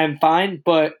okay and fine.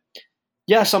 But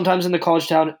yeah, sometimes in the college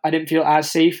town, I didn't feel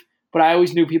as safe, but I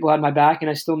always knew people had my back,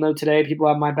 and I still know today people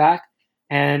have my back,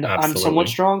 and I'm somewhat Absolutely.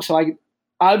 strong. So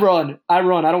I run. I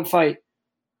don't fight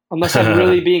unless I'm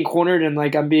really being cornered and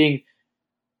like I'm being.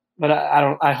 But I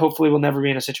don't. I hopefully will never be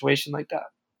in a situation like that.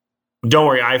 Don't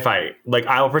worry, I fight. Like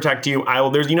I will protect you. I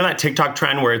will. There's that TikTok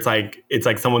trend where it's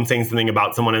like someone saying something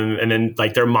about someone and then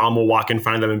like their mom will walk in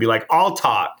front of them and be like, "I'll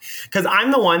talk," because I'm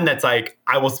the one that's like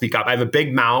I will speak up. I have a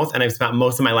big mouth and I've spent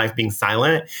most of my life being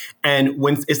silent. And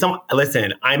if someone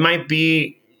listen, I might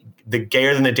be the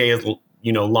gayer than the day is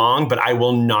long, but I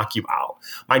will knock you out.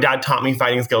 My dad taught me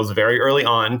fighting skills very early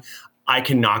on. I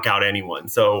can knock out anyone.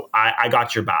 So I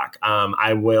got your back.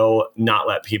 I will not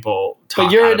let people talk.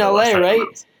 But you're in LA,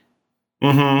 right?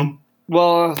 Mm-hmm.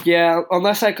 Well, yeah.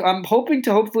 Unless I'm hoping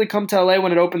to hopefully come to LA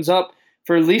when it opens up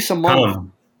for at least a month.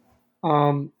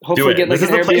 Hopefully get like an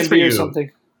Airbnb or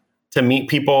something to meet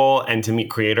people and to meet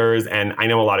creators. And I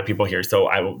know a lot of people here, so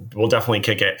we'll definitely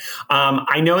kick it.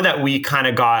 I know that we kind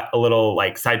of got a little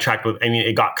like sidetracked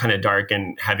it got kind of dark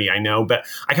and heavy, I know, but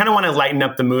I kind of want to lighten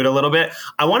up the mood a little bit.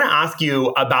 I want to ask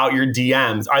you about your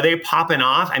DMs. Are they popping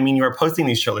off? I mean, you were posting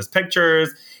these shirtless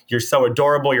pictures. You're so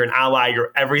adorable. You're an ally.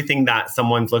 You're everything that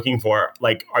someone's looking for.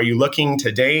 Like, are you looking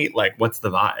to date? Like, what's the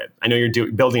vibe? I know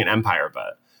you're building an empire,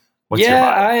 but what's your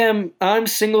vibe? I am. I'm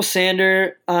single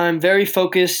Sander. I'm very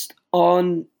focused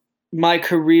on my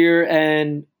career,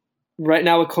 and right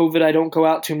now with COVID, I don't go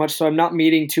out too much, so I'm not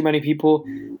meeting too many people.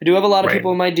 I do have a lot of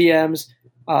people in my DMs.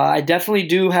 I definitely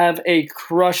do have a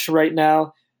crush right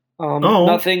now.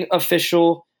 Nothing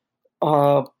official,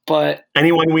 but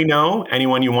anyone we know,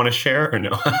 anyone you want to share or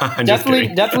no?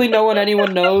 definitely no one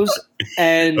anyone knows,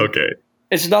 and okay,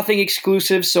 it's nothing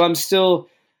exclusive. So I'm still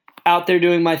out there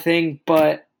doing my thing,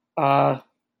 but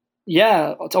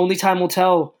it's only time will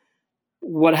tell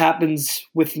what happens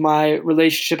with my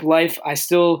relationship life. I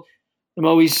still am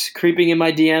always creeping in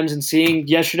my DMs and seeing.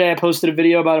 Yesterday, I posted a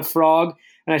video about a frog,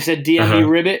 and I said, DM me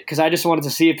Ribbit, because I just wanted to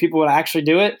see if people would actually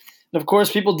do it. And of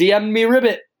course, people DM'd me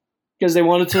Ribbit because they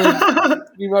wanted to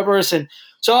be my person.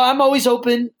 So I'm always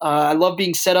open. I love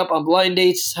being set up on blind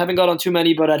dates. Haven't got on too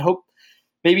many, but I'd hope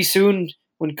maybe soon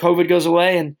when COVID goes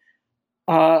away. And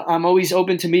I'm always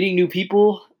open to meeting new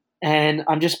people, and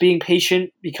I'm just being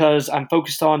patient because I'm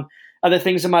focused on other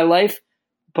things in my life,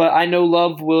 but I know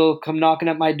love will come knocking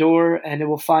at my door and it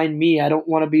will find me. I don't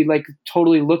want to be like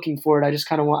totally looking for it. I just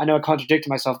kind of I know I contradicted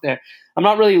myself there. I'm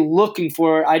not really looking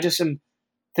for it. I just am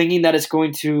thinking that it's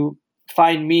going to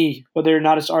find me, whether or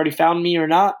not it's already found me or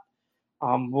not.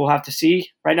 We'll have to see.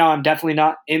 Right now, I'm definitely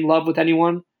not in love with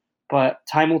anyone, but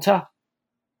time will tell.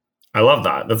 I love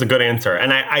that. That's a good answer.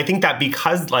 And I think that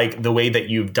because like the way that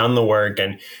you've done the work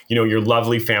and, your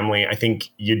lovely family, I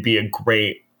think you'd be a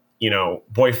great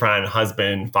boyfriend,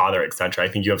 husband, father, etc. I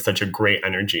think you have such a great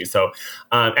energy. So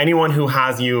anyone who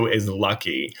has you is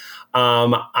lucky.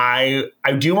 I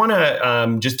do want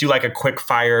to just do like a quick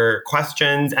fire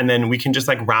questions, and then we can just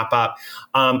like wrap up.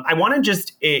 I want to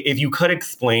just, if you could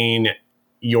explain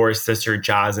your sister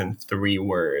Jazz in 3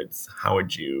 words, how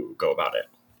would you go about it?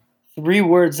 3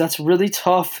 words. That's really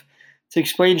tough to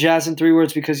explain Jazz in 3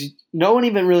 words because no one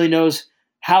even really knows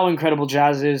how incredible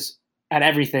Jazz is at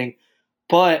everything.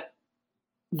 But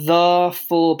the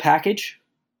full package.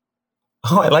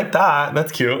 Oh, I like that.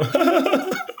 That's cute.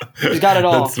 She's got it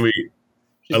all. That's sweet.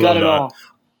 She's got it all.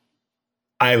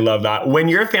 I love that. When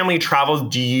your family travels,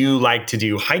 do you like to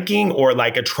do hiking or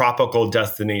like a tropical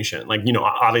destination? Like,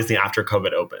 obviously after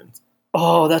COVID opens.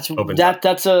 Oh, that's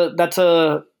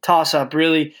a toss up,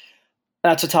 really.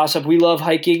 That's a toss up. We love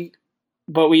hiking,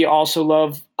 but we also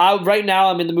love right now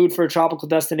I'm in the mood for a tropical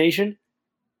destination.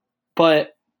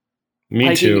 But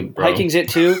Me too, bro. Hiking's it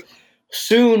too.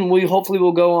 Soon we hopefully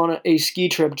will go on a ski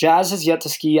trip. Jazz has yet to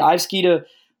ski. I've skied a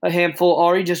handful.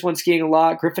 Ari just went skiing a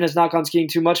lot. Griffin has not gone skiing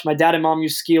too much. My dad and mom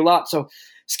used to ski a lot. So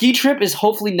ski trip is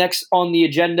hopefully next on the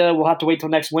agenda. We'll have to wait till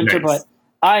next winter, but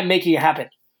I'm making it happen.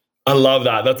 I love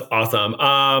that. That's awesome.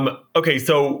 Okay,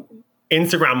 so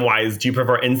Instagram wise, do you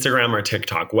prefer Instagram or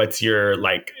TikTok? What's your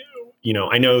like,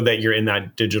 I know that you're in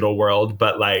that digital world,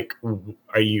 but like,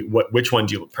 which one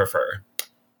do you prefer?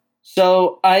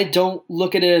 So I don't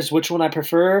look at it as which one I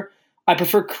prefer. I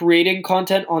prefer creating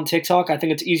content on TikTok. I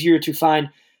think it's easier to find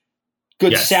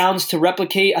good sounds to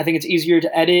replicate. I think it's easier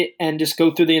to edit and just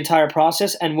go through the entire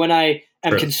process. And when I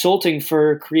am consulting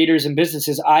for creators and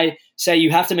businesses, I say you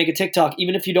have to make a TikTok.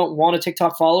 Even if you don't want a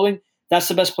TikTok following, that's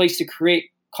the best place to create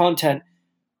content.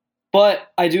 But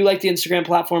I do like the Instagram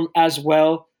platform as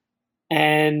well.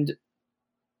 And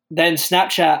then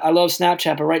Snapchat. I love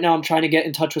Snapchat, but right now I'm trying to get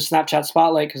in touch with Snapchat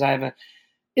Spotlight because I have an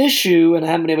issue and I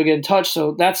haven't been able to get in touch.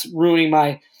 So that's ruining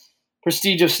my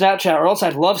prestige of Snapchat, or else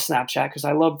I'd love Snapchat because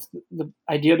I love the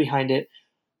idea behind it.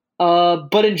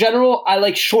 But in general, I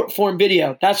like short form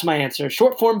video. That's my answer.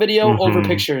 Short form video over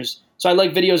pictures. So I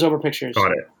like videos over pictures.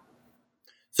 Got it.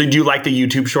 So do you like the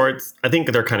YouTube shorts? I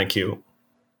think they're kind of cute.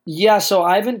 Yeah, so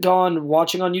I haven't gone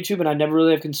watching on YouTube, and I never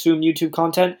really have consumed YouTube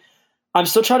content. I'm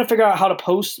still trying to figure out how to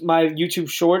post my YouTube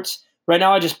shorts. Right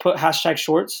now, I just put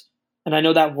 #shorts, and I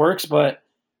know that works, but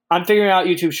I'm figuring out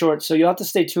YouTube shorts, so you'll have to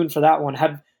stay tuned for that one.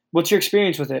 What's your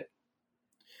experience with it?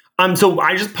 So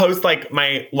I just post like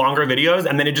my longer videos,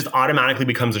 and then it just automatically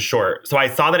becomes a short. So I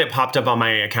saw that it popped up on my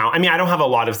account. I mean, I don't have a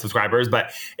lot of subscribers,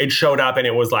 but it showed up and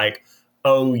it was like,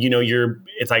 oh,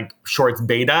 it's like shorts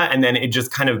beta. And then it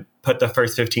just kind of put the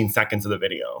first 15 seconds of the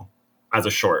video as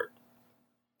a short.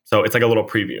 So it's like a little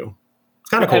preview. It's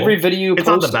kind of cool. Every video it's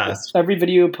not the best. Every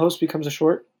video post becomes a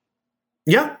short?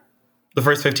 Yeah. The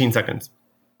first 15 seconds.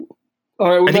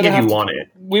 All right, I think if you want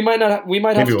it. We might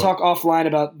have to talk offline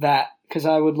about that because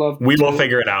I would love We will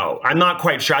figure it out. I'm not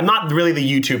quite sure. I'm not really the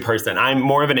YouTube person. I'm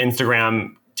more of an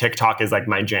Instagram. TikTok is like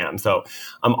my jam. So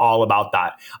I'm all about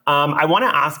that. I want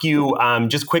to ask you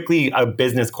just quickly a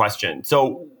business question.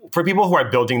 So for people who are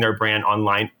building their brand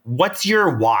online, what's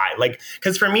your why? Like,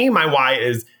 because for me, my why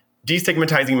is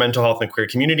destigmatizing mental health in the queer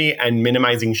community and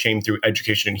minimizing shame through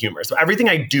education and humor. So everything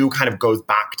I do kind of goes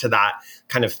back to that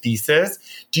kind of thesis.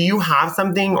 Do you have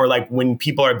something, or like when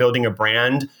people are building a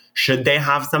brand, should they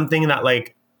have something that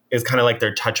like is kind of like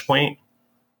their touch point?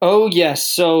 Oh, yes.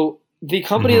 So the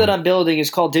company that I'm building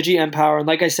is called Digi Empower. And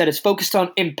like I said, it's focused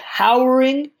on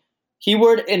empowering,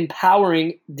 keyword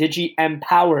empowering, Digi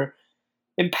Empower,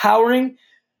 empowering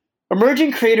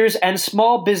emerging creators and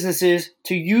small businesses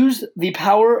to use the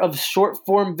power of short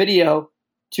form video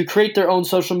to create their own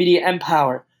social media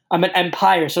empire. I'm an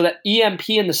empire. So that EMP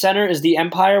in the center is the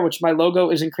empire, which my logo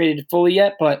isn't created fully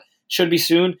yet, but should be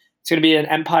soon. It's going to be an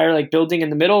empire like building in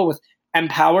the middle with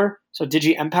Empower. So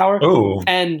Digi Empower. Oh,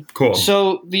 and cool.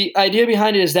 So the idea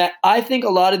behind it is that I think a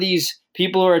lot of these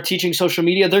people who are teaching social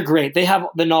media, they're great. They have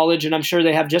the knowledge, and I'm sure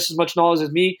they have just as much knowledge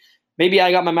as me. Maybe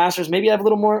I got my master's. Maybe I have a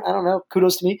little more. I don't know.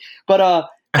 Kudos to me. But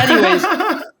anyways,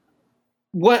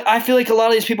 what I feel like a lot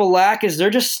of these people lack is they're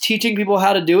just teaching people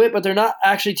how to do it, but they're not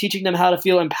actually teaching them how to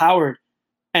feel empowered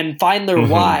and find their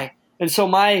why. And so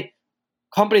my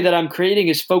company that I'm creating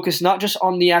is focused not just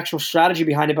on the actual strategy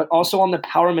behind it, but also on the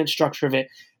empowerment structure of it.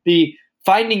 The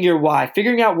finding your why,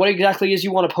 figuring out what exactly is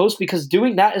you want to post, because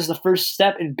doing that is the first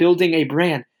step in building a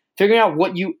brand. Figuring out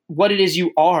what it is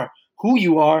you are, who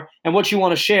you are, and what you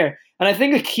want to share. And I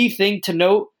think a key thing to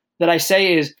note that I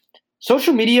say is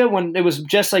social media, when it was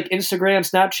just like Instagram,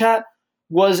 Snapchat,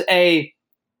 was a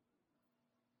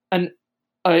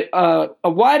Y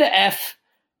to F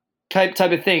type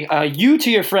of thing. You to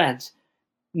your friends.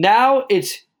 Now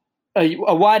it's a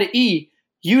Y to E,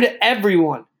 you to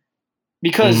everyone.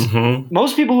 Because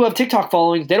most people who have TikTok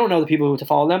followings, they don't know the people who to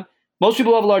follow them. Most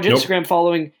people have a large Instagram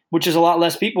following, which is a lot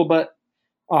less people, but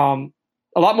a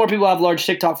lot more people have large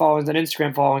TikTok followings than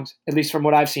Instagram followings, at least from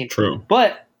what I've seen. True.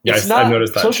 But it's not, I've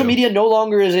noticed that social too. media no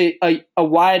longer is a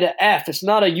Y to F. It's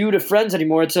not a you to friends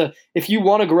anymore. It's if you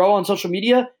want to grow on social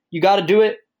media, you got to do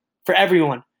it for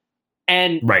everyone.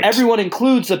 And everyone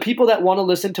includes the people that want to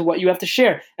listen to what you have to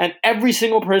share. And every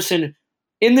single person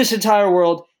in this entire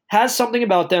world has something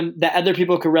about them that other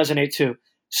people could resonate to.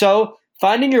 So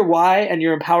finding your why and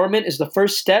your empowerment is the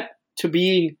first step to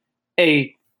being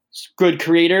a good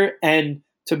creator and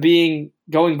to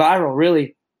going viral,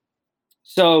 really.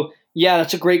 So yeah,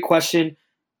 that's a great question.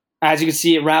 As you can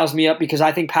see, it roused me up because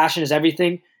I think passion is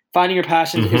everything. Finding your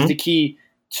passion is the key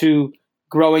to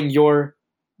growing your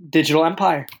digital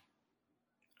empire.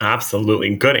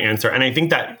 Absolutely. Good answer. And I think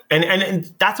that, and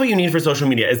that's what you need for social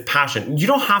media is passion. You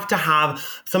don't have to have,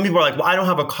 some people are like, well, I don't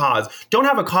have a cause. Don't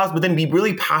have a cause, but then be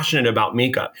really passionate about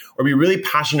makeup or be really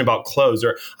passionate about clothes.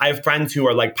 Or I have friends who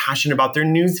are like passionate about their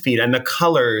newsfeed and the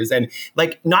colors. And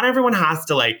like, not everyone has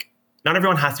to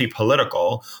be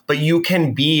political, but you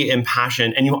can be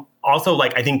impassioned. And you also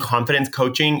like, I think confidence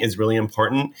coaching is really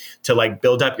important to like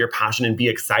build up your passion and be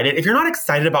excited. If you're not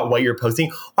excited about what you're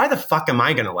posting, why the fuck am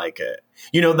I going to like it?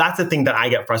 You know, that's the thing that I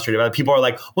get frustrated about. People are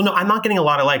like, well, no, I'm not getting a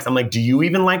lot of likes. I'm like, do you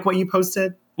even like what you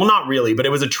posted? Well, not really, but it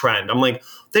was a trend. I'm like,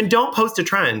 then don't post a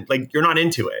trend. Like, you're not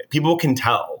into it. People can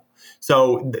tell.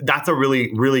 So that's a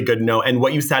really, really good note. And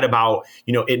what you said about,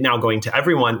 you know, it now going to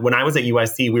everyone. When I was at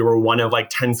USC, we were one of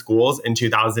like 10 schools in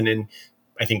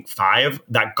 2005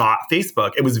 that got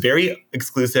Facebook. It was very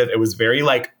exclusive. It was very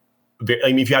like, I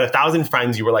mean, if you had 1,000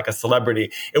 friends, you were like a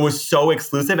celebrity. It was so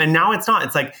exclusive. And now it's not.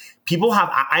 It's like people have,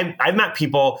 I've met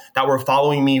people that were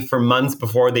following me for months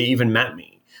before they even met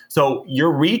me. So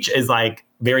your reach is like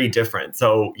very different.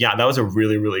 So yeah, that was a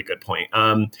really, really good point.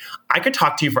 I could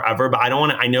talk to you forever, but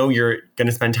I know you're going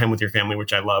to spend time with your family,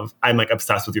 which I love. I'm like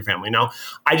obsessed with your family. Now,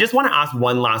 I just want to ask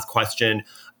one last question.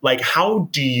 Like, how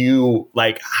would you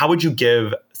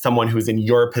give someone who's in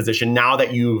your position now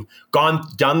that you've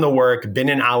done the work, been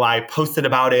an ally, posted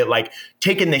about it, like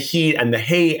taken the heat and the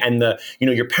hate and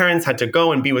your parents had to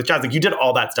go and be with Jazz. Like you did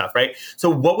all that stuff, right?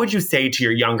 So what would you say to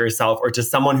your younger self or to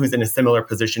someone who's in a similar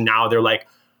position now? They're like,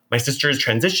 my sister is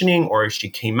transitioning or she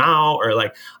came out or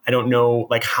like, I don't know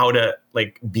like how to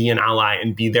like be an ally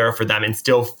and be there for them and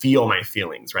still feel my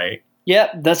feelings, right? Yeah,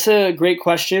 that's a great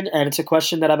question. And it's a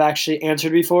question that I've actually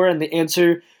answered before. And the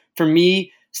answer for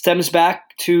me stems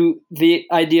back to the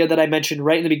idea that I mentioned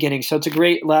right in the beginning. So it's a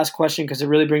great last question because it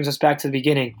really brings us back to the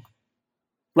beginning.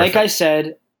 Like I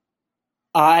said,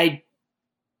 I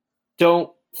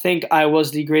don't think I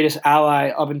was the greatest ally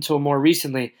up until more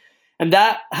recently. And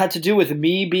that had to do with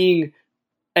me being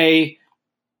a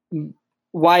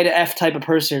Y to F type of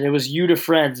person. It was you to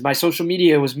friends. My social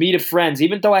media was me to friends.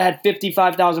 Even though I had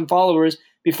 55,000 followers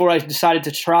before I decided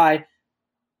to try,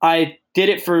 I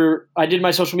did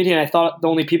my social media and I thought the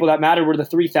only people that mattered were the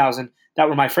 3,000 that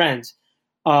were my friends.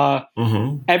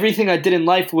 Everything I did in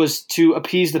life was to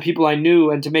appease the people I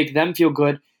knew and to make them feel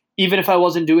good, even if I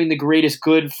wasn't doing the greatest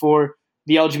good for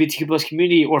the LGBTQ plus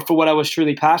community or for what I was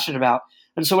truly passionate about.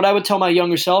 And so what I would tell my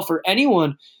younger self or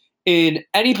anyone in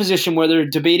any position where they're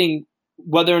debating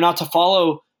whether or not to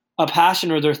follow a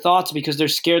passion or their thoughts because they're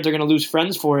scared they're going to lose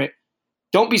friends for it,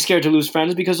 don't be scared to lose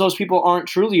friends because those people aren't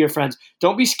truly your friends.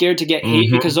 Don't be scared to get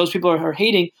hate because those people are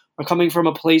hating are coming from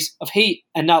a place of hate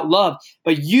and not love.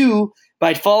 But you,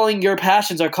 by following your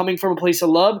passions, are coming from a place of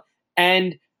love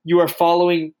and you are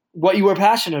following what you are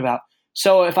passionate about.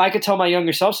 So if I could tell my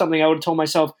younger self something, I would have told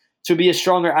myself to be a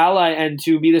stronger ally and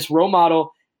to be this role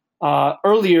model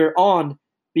earlier on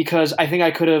because I think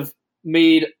I could have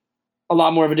made a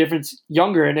lot more of a difference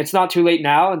younger. And it's not too late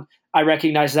now, and I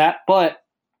recognize that. But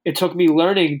it took me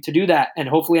learning to do that. And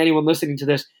hopefully anyone listening to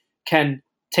this can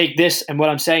take this and what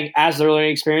I'm saying as their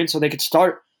learning experience so they could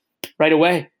start right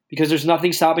away because there's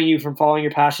nothing stopping you from following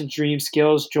your passions, dreams,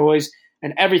 skills, joys,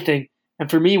 and everything.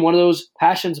 And for me, one of those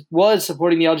passions was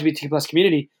supporting the LGBT plus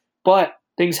community, but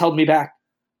things held me back.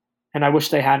 And I wish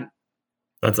they hadn't.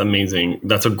 That's amazing.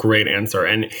 That's a great answer.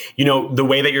 And, the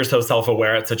way that you're so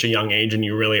self-aware at such a young age and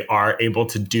you really are able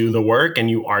to do the work and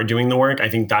you are doing the work, I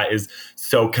think that is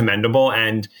so commendable.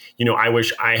 And, I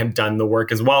wish I had done the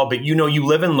work as well. But, you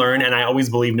live and learn. And I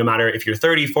always believe no matter if you're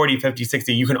 30, 40, 50,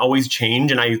 60, you can always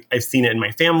change. And I've seen it in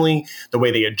my family, the way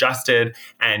they adjusted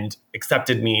and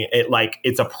accepted me.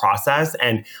 It's a process.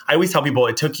 And I always tell people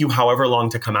it took you however long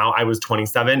to come out. I was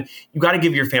 27. You got to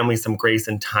give your family some grace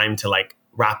and time to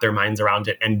wrap their minds around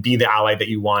it and be the ally that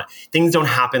you want. Things don't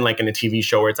happen like in a TV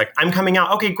show where it's like, I'm coming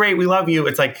out. Okay, great. We love you.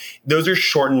 It's like, those are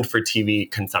shortened for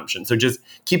TV consumption. So just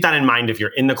keep that in mind. If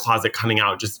you're in the closet coming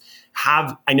out,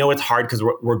 I know it's hard because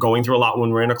we're going through a lot when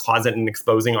we're in a closet and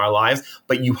exposing our lives,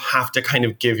 but you have to kind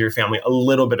of give your family a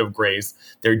little bit of grace.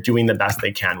 They're doing the best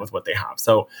they can with what they have.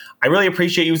 So I really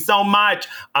appreciate you so much.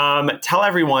 Tell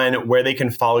everyone where they can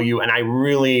follow you. And I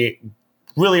really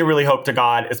hope to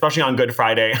God, especially on Good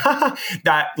Friday,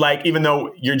 that even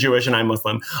though you're Jewish and I'm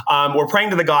Muslim, we're praying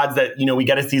to the gods that, we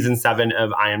get a season 7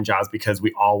 of I Am Jazz because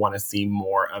we all want to see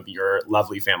more of your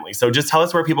lovely family. So just tell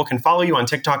us where people can follow you on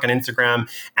TikTok and Instagram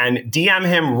and DM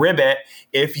him Ribbit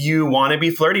if you want to be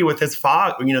flirty with his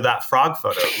frog, that frog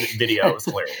photo video is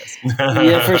hilarious.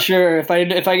 Yeah, for sure. If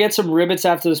I get some ribbits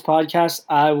after this podcast,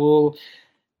 I will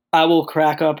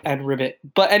crack up and ribbit.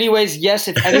 But anyways, yes,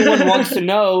 if anyone wants to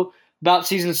know about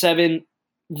season 7,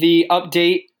 the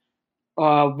update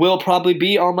will probably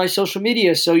be on my social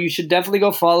media. So you should definitely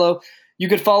go follow. You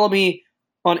could follow me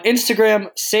on Instagram,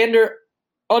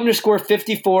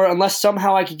 Sander_54, unless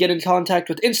somehow I could get in contact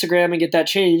with Instagram and get that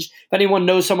changed. If anyone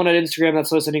knows someone at Instagram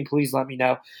that's listening, please let me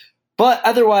know. But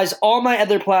otherwise, all my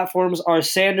other platforms are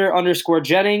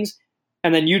Sander_Jennings.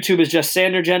 And then YouTube is just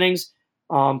Sander Jennings.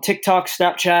 TikTok,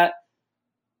 Snapchat.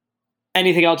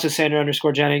 Anything else is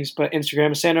Sander_Jennings, but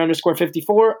Instagram is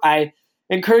Sander_54. I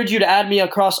encourage you to add me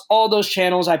across all those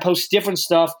channels. I post different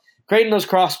stuff, creating those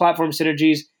cross-platform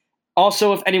synergies.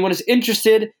 Also, if anyone is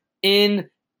interested in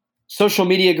social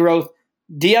media growth,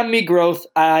 DM me growth.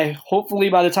 Hopefully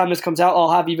by the time this comes out,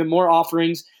 I'll have even more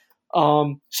offerings.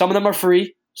 Some of them are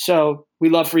free, so we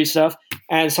love free stuff.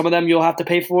 And some of them you'll have to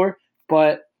pay for,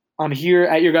 but I'm here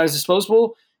at your guys'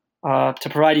 disposal to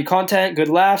provide you content, good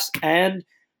laughs, and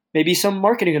maybe some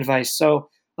marketing advice. So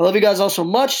I love you guys all so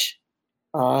much.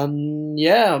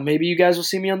 Maybe you guys will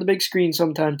see me on the big screen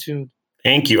sometime soon.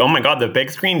 Thank you. Oh my God, the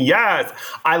big screen. Yes.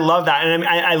 I love that. And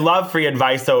I love free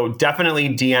advice. So definitely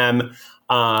DM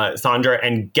Sandra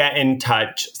and get in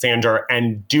touch, Sandra,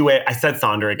 and do it. I said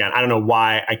Sandra again. I don't know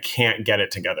why I can't get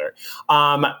it together.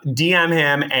 DM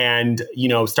him and,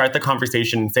 start the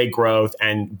conversation, say growth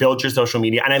and build your social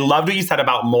media. And I loved what you said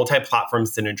about multi-platform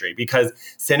synergy, because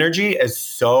synergy is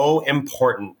so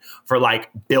important for like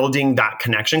building that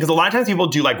connection. Because a lot of times people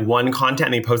do like one content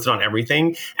and they post it on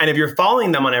everything. And if you're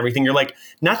following them on everything, you're like,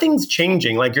 nothing's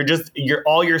changing. Like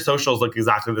all your socials look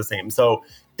exactly the same. So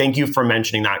thank you for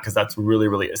mentioning that, because that's really,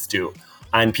 really astute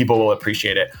and people will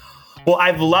appreciate it. Well,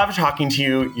 I've loved talking to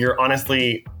you. You're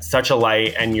honestly such a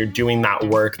light, and you're doing that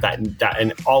work that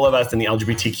and all of us in the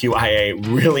LGBTQIA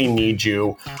really need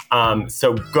you.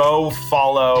 So go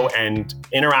follow and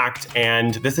interact.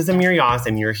 And this is Amir Yas,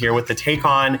 and you're here with The Take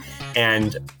On,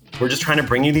 and we're just trying to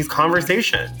bring you these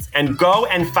conversations. And go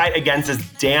and fight against this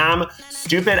damn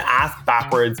stupid ass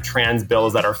backwards trans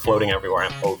bills that are floating everywhere.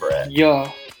 I'm over it. Yo.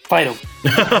 Fight them.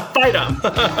 Fight them.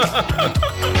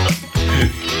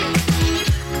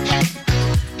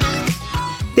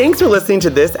 Thanks for listening to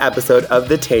this episode of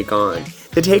The Take On.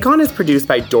 The Take On is produced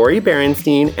by Dori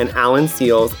Berenstein and Alan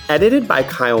Seals, edited by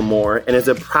Kyle Moore, and is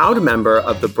a proud member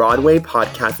of the Broadway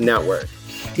Podcast Network.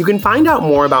 You can find out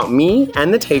more about me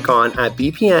and The Take On at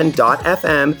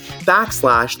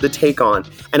bpn.fm/The Take On.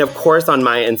 And of course on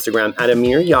my Instagram at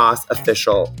Amir Yas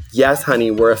Official. Yes,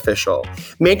 honey, we're official.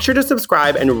 Make sure to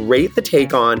subscribe and rate The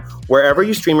Take On wherever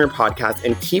you stream your podcast,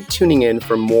 and keep tuning in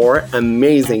for more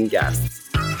amazing guests.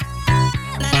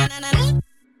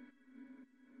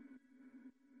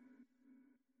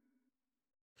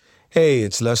 Hey,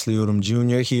 it's Leslie Odom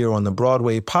Jr. here on the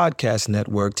Broadway Podcast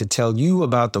Network to tell you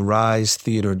about the Rise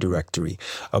Theater Directory,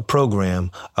 a program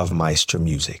of Maestro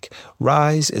Music.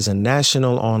 Rise is a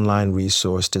national online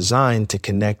resource designed to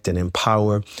connect and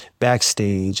empower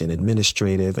backstage and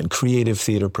administrative and creative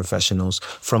theater professionals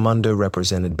from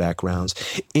underrepresented backgrounds.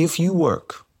 If you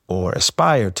work or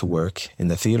aspire to work in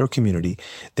the theater community,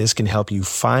 this can help you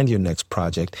find your next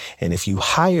project. And if you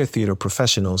hire theater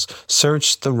professionals,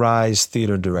 search the Rise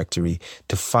Theater Directory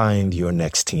to find your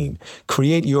next team.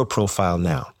 Create your profile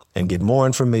now and get more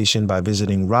information by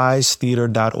visiting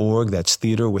risetheater.org. That's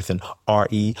theater with an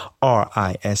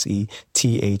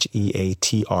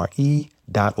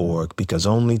RERISETHEATRE.org, because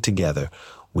only together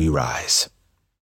we rise.